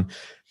bit of fun.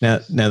 Now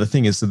the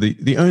thing is, so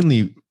the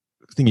only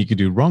thing you could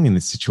do wrong in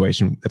this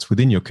situation that's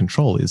within your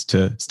control is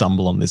to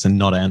stumble on this and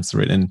not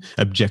answer it and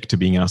object to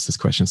being asked this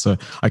question. So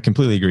I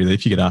completely agree that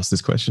if you get asked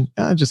this question,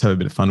 just have a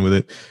bit of fun with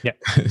it.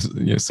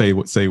 Yeah. Say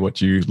what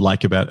you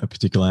like about a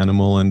particular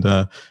animal, and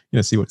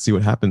see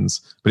what happens.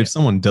 But if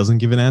someone doesn't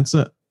give an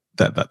answer,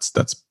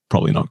 that's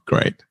probably not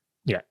great.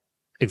 Yeah,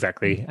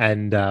 exactly.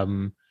 And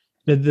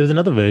there's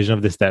another version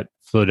of this that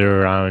floated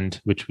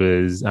around, which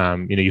was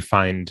you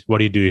find, what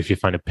do you do if you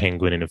find a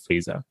penguin in a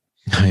freezer?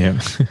 Yeah.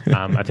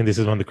 I think this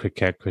is one of the quick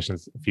care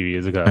questions a few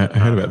years ago. I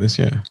heard about this.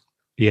 Yeah.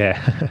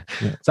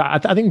 So I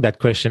think that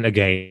question,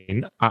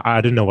 again,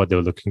 I didn't know what they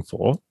were looking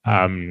for.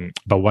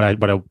 But what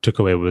I took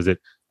away was it,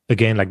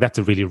 again, like that's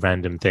a really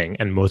random thing,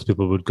 and most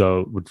people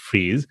would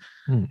freeze.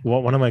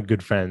 One of my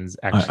good friends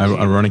actually,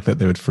 ironic that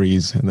they would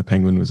freeze and the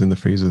penguin was in the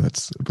freezer.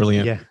 That's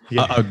brilliant.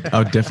 Yeah. I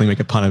would definitely make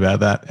a pun about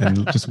that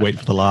and just wait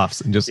for the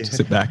laughs and just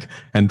sit back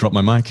and drop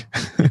my mic.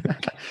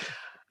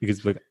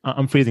 Because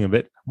I'm freezing a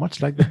bit,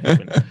 much like the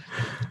penguin.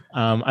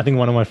 I think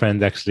one of my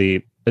friends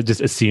actually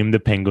just assumed the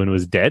penguin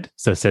was dead,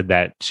 so said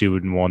that she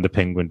would want the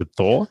penguin to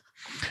thaw,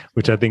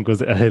 which I think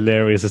was a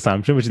hilarious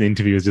assumption, which the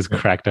interviewers just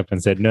cracked up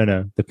and said,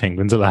 no, the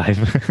penguin's alive.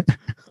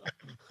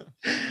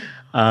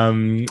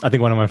 I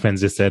think one of my friends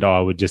just said,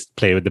 I would just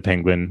play with the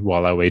penguin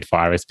while I wait for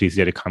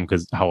RSPCA to come,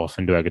 because how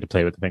often do I get to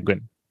play with the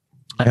penguin?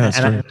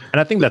 And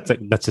I think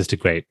that's just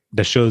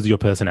that shows your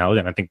personality.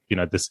 And I think,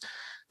 this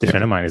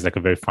friend of mine is like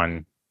a very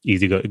fun,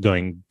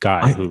 easygoing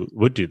guy who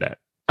would do that.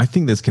 I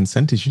think there's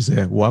consent issues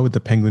there. Why would the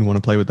penguin want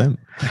to play with them?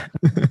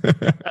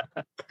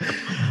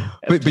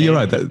 but you're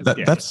right.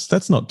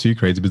 That's not too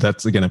crazy. But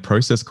that's, again, a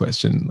process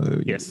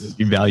question. Yes,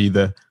 you value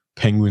the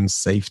penguin's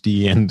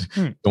safety and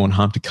don't want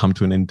harm to come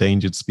to an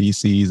endangered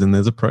species. And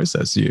there's a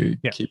process. You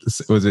keep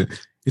this.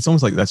 It's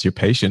almost like that's your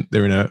patient.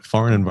 They're in a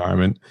foreign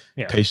environment.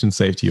 Yeah. Patient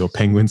safety or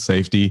penguin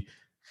safety.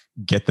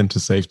 Get them to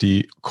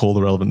safety. Call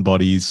the relevant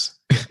bodies.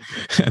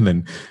 and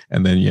then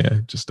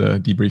just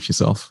debrief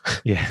yourself.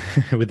 Yeah,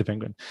 with the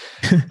penguin.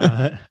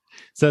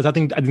 So I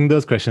think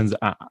those questions,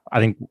 I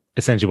think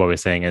essentially what we're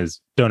saying is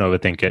don't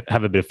overthink it,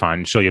 have a bit of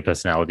fun, show your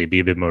personality,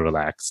 be a bit more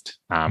relaxed.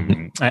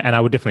 And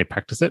I would definitely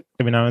practice it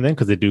every now and then,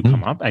 because they do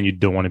come up and you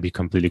don't want to be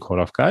completely caught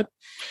off guard.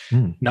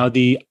 Now,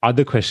 the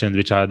other questions,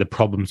 which are the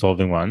problem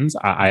solving ones,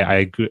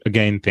 I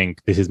again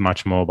think this is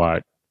much more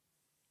about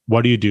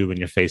what do you do when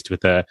you're faced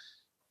with a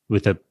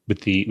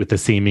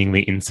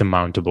seemingly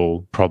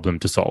insurmountable problem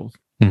to solve.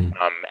 Mm.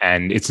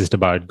 And it's just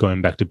about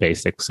going back to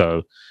basics.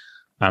 So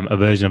a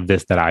version of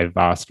this that I've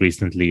asked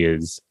recently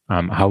is,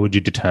 how would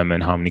you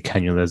determine how many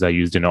cannulas are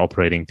used in an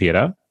operating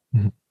theater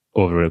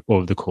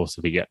over the course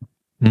of a year?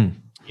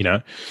 You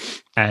know,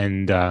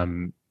 and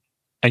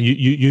you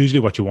usually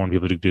what you want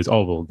people to do is,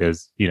 oh well,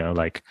 there's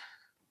like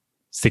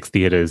 6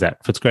 theaters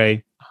at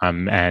Footscray,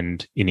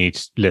 and in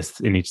each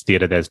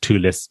theater there's 2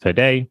 lists per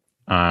day,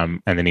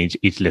 and then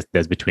each list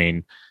there's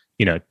between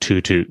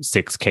 2 to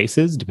 6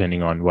 cases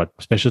depending on what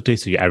specialty.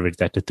 So you average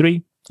that to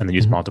 3, and then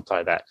you just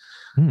multiply that.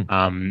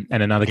 And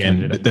another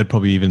candidate, they'd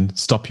probably even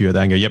stop you at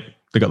that and go, "Yep,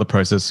 they got the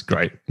process.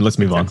 Great, let's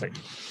move on."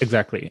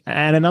 Exactly.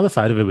 And another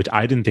side of it, which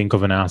I didn't think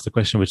of when I asked the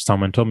question, which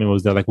someone told me,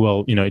 was they're like,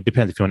 well, it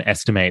depends. If you want to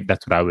estimate,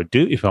 that's what I would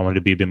do. If I wanted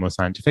to be a bit more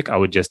scientific, I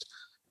would just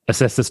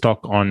assess the stock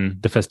on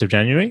the 1st of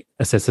January,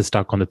 assess the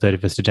stock on the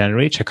 31st of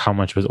January, check how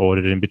much was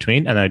ordered in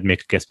between, and I'd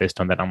make a guess based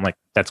on that. I'm like,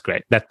 that's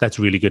great. That's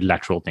really good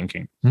lateral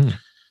thinking.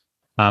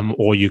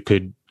 Or you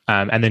could,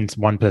 and then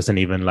one person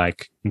even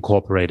like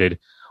incorporated,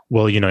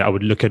 well, I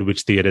would look at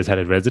which theaters had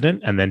a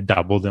resident and then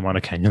double the amount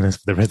of cannulas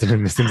for the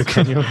resident missing the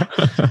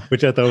cannula,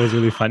 which I thought was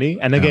really funny.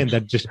 And again,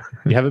 that just,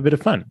 you have a bit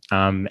of fun,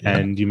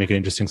 and you make it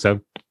interesting. So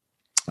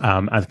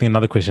I think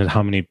another question is,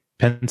 how many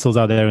pencils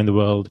are there in the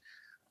world?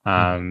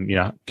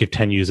 Give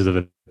 10 users of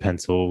a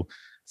pencil.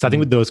 So I think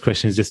with those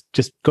questions,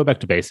 just go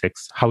back to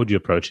basics. How would you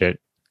approach it?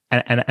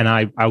 And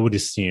I would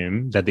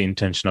assume that the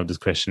intention of this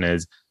question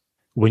is,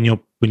 when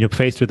you're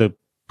faced with a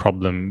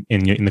problem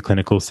in the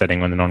clinical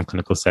setting or in the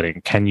non-clinical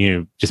setting, can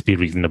you just be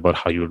reasonable about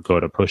how you would go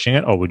at approaching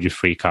it, or would you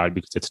freak out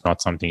because it's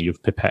not something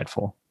you've prepared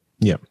for?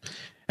 Yeah,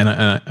 and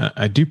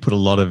I do put a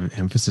lot of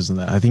emphasis on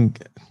that. I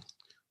think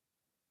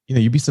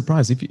you'd be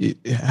surprised if you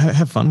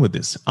have fun with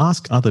this.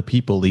 Ask other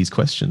people these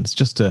questions,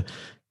 just to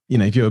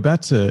if you're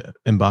about to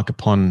embark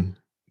upon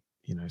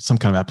some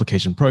kind of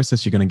application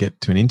process, you're going to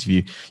get to an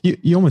interview,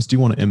 you almost do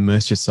want to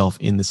immerse yourself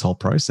in this whole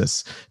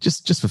process,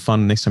 just for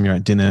fun. Next time you're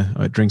at dinner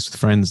or at drinks with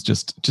friends,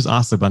 just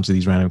ask a bunch of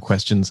these random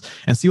questions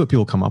and see what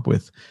people come up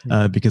with.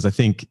 Because I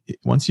think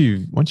once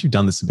you've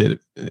done this a bit,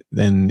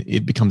 then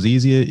it becomes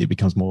easier. It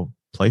becomes more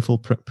playful,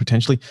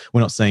 potentially.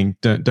 We're not saying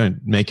don't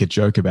make a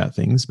joke about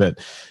things, but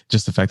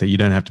just the fact that you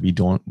don't have to be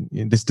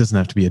this doesn't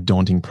have to be a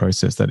daunting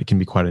process, that it can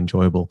be quite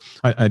enjoyable.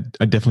 I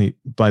definitely,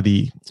 by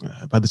the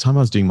time I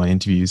was doing my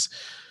interviews,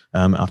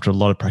 after a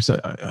lot of practice,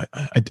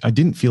 I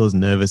didn't feel as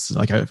nervous.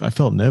 Like I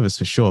felt nervous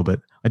for sure, but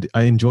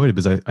I enjoyed it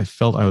because I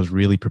felt I was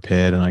really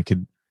prepared and I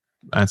could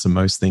answer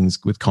most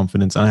things with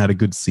confidence. And I had a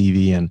good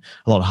CV and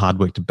a lot of hard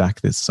work to back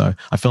this. So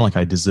I felt like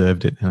I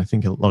deserved it. And I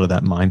think a lot of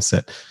that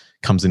mindset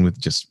comes in with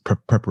just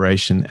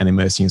preparation and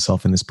immersing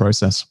yourself in this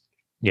process.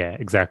 Yeah,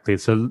 exactly.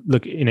 So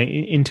look,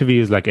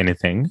 interviews, like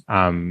anything,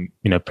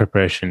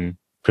 preparation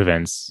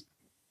prevents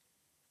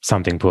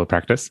something poor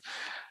practice.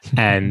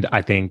 And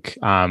I think,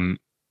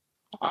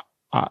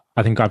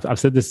 I've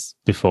said this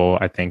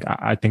before. I think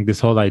this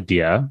whole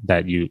idea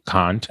that you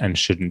can't and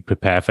shouldn't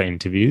prepare for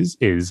interviews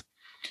is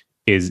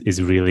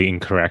really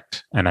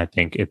incorrect, and I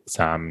think it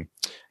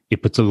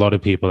puts a lot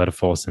of people at a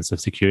false sense of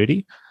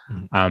security.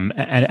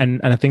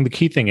 And I think the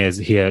key thing is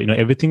here,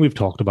 everything we've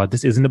talked about,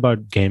 this isn't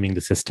about gaming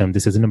the system.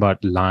 This isn't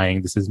about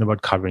lying. This isn't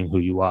about covering who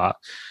you are.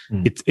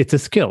 It's a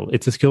skill.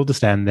 It's a skill to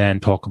stand there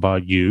and talk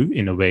about you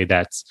in a way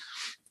that's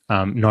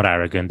not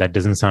arrogant, that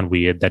doesn't sound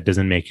weird, that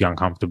doesn't make you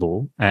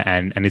uncomfortable,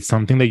 and it's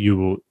something that you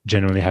will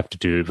generally have to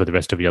do for the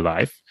rest of your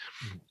life.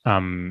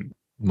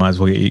 Might as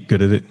well get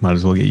good at it. Might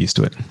as well get used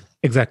to it.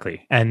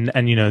 Exactly. And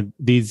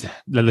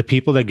the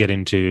people that get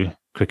into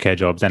quick care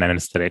jobs and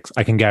anesthetics,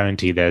 I can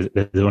guarantee there's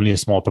only a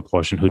small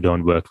proportion who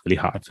don't work really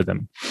hard for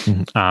them.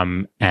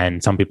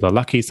 And some people are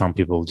lucky. Some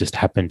people just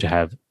happen to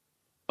have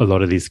a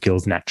lot of these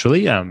skills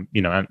naturally. And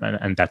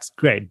that's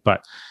great.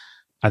 But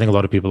I think a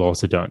lot of people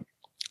also don't.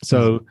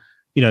 So.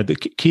 The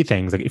key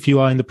things, like if you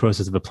are in the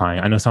process of applying,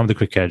 I know some of the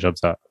quick care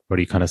jobs are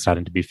already kind of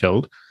starting to be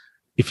filled.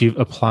 If you've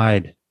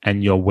applied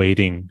and you're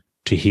waiting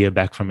to hear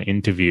back from an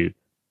interview,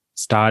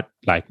 start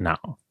like now.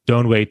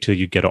 Don't wait till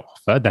you get an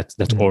offer. That's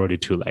already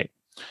too late.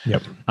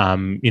 Yep.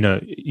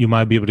 You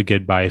might be able to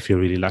get by if you're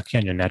really lucky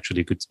and you're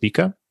naturally a good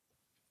speaker.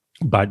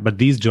 But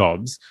these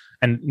jobs,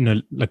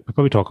 and like we'll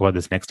probably talk about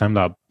this next time,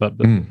 but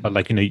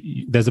like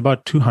there's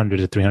about 200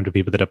 to 300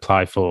 people that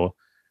apply for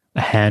a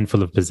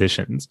handful of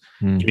positions.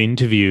 You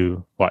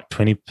interview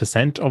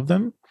 20% of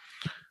them?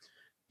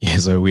 Yeah,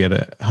 so we had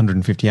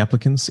 150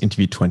 applicants,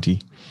 interviewed 20.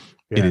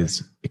 Yeah. It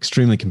is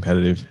extremely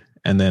competitive.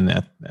 And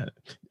then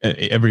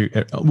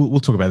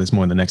we'll talk about this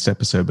more in the next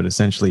episode, but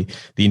essentially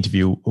the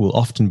interview will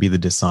often be the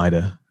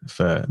decider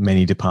for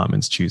many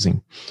departments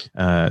choosing.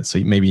 So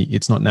maybe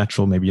it's not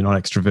natural, maybe you're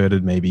not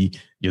extroverted, maybe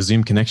your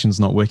Zoom connection's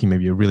not working,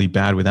 maybe you're really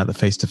bad without the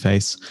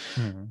face-to-face.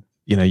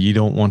 You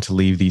don't want to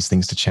leave these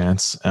things to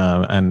chance.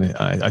 And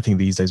I think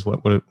these days,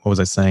 what was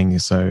I saying?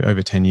 So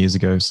over 13 years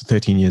ago,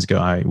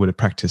 I would have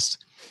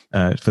practiced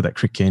for that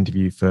quick care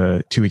interview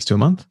for 2 weeks to a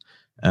month.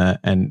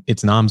 And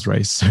it's an arms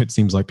race. So it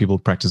seems like people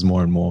practice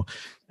more and more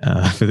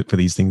for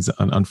these things,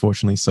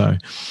 unfortunately. So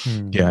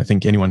yeah, I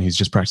think anyone who's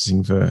just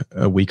practicing for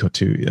a week or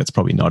two, that's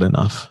probably not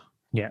enough.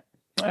 Yeah.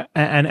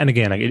 And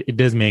again, like it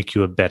does make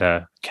you a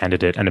better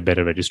candidate and a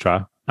better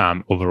registrar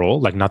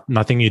overall. Like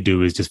nothing you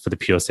do is just for the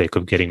pure sake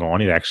of getting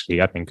on. It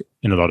actually, I think,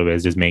 in a lot of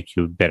ways, does make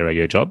you better at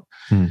your job.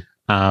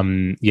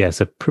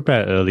 So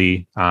prepare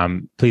early.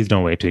 Please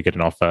don't wait to get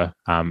an offer.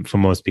 For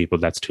most people,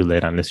 that's too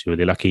late unless you're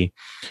really lucky.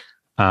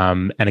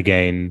 And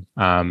again,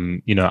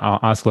 I'll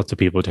ask lots of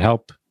people to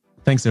help.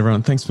 Thanks,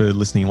 everyone. Thanks for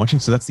listening and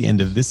watching. So that's the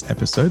end of this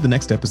episode. The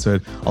next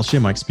episode, I'll share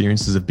my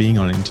experiences of being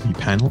on an interview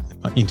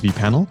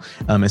panel,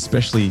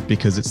 especially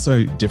because it's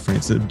so different.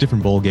 It's a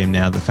different ball game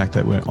now, the fact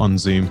that we're on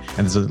Zoom, and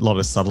there's a lot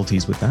of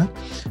subtleties with that.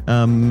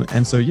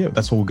 And so,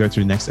 that's what we'll go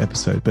through next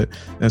episode. But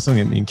something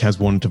that me and Kaz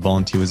wanted to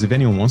volunteer was if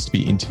anyone wants to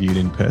be interviewed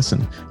in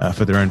person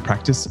for their own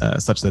practice,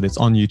 such that it's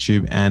on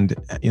YouTube and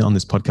on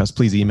this podcast,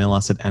 please email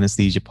us at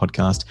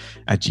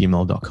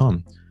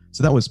anesthesiapodcast@gmail.com.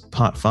 So that was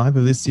part 5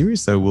 of this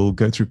series. So we'll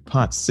go through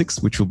part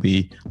 6, which will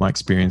be my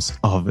experience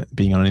of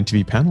being on an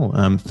interview panel.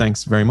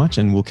 Thanks very much,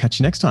 and we'll catch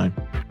you next time.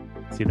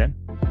 See you then.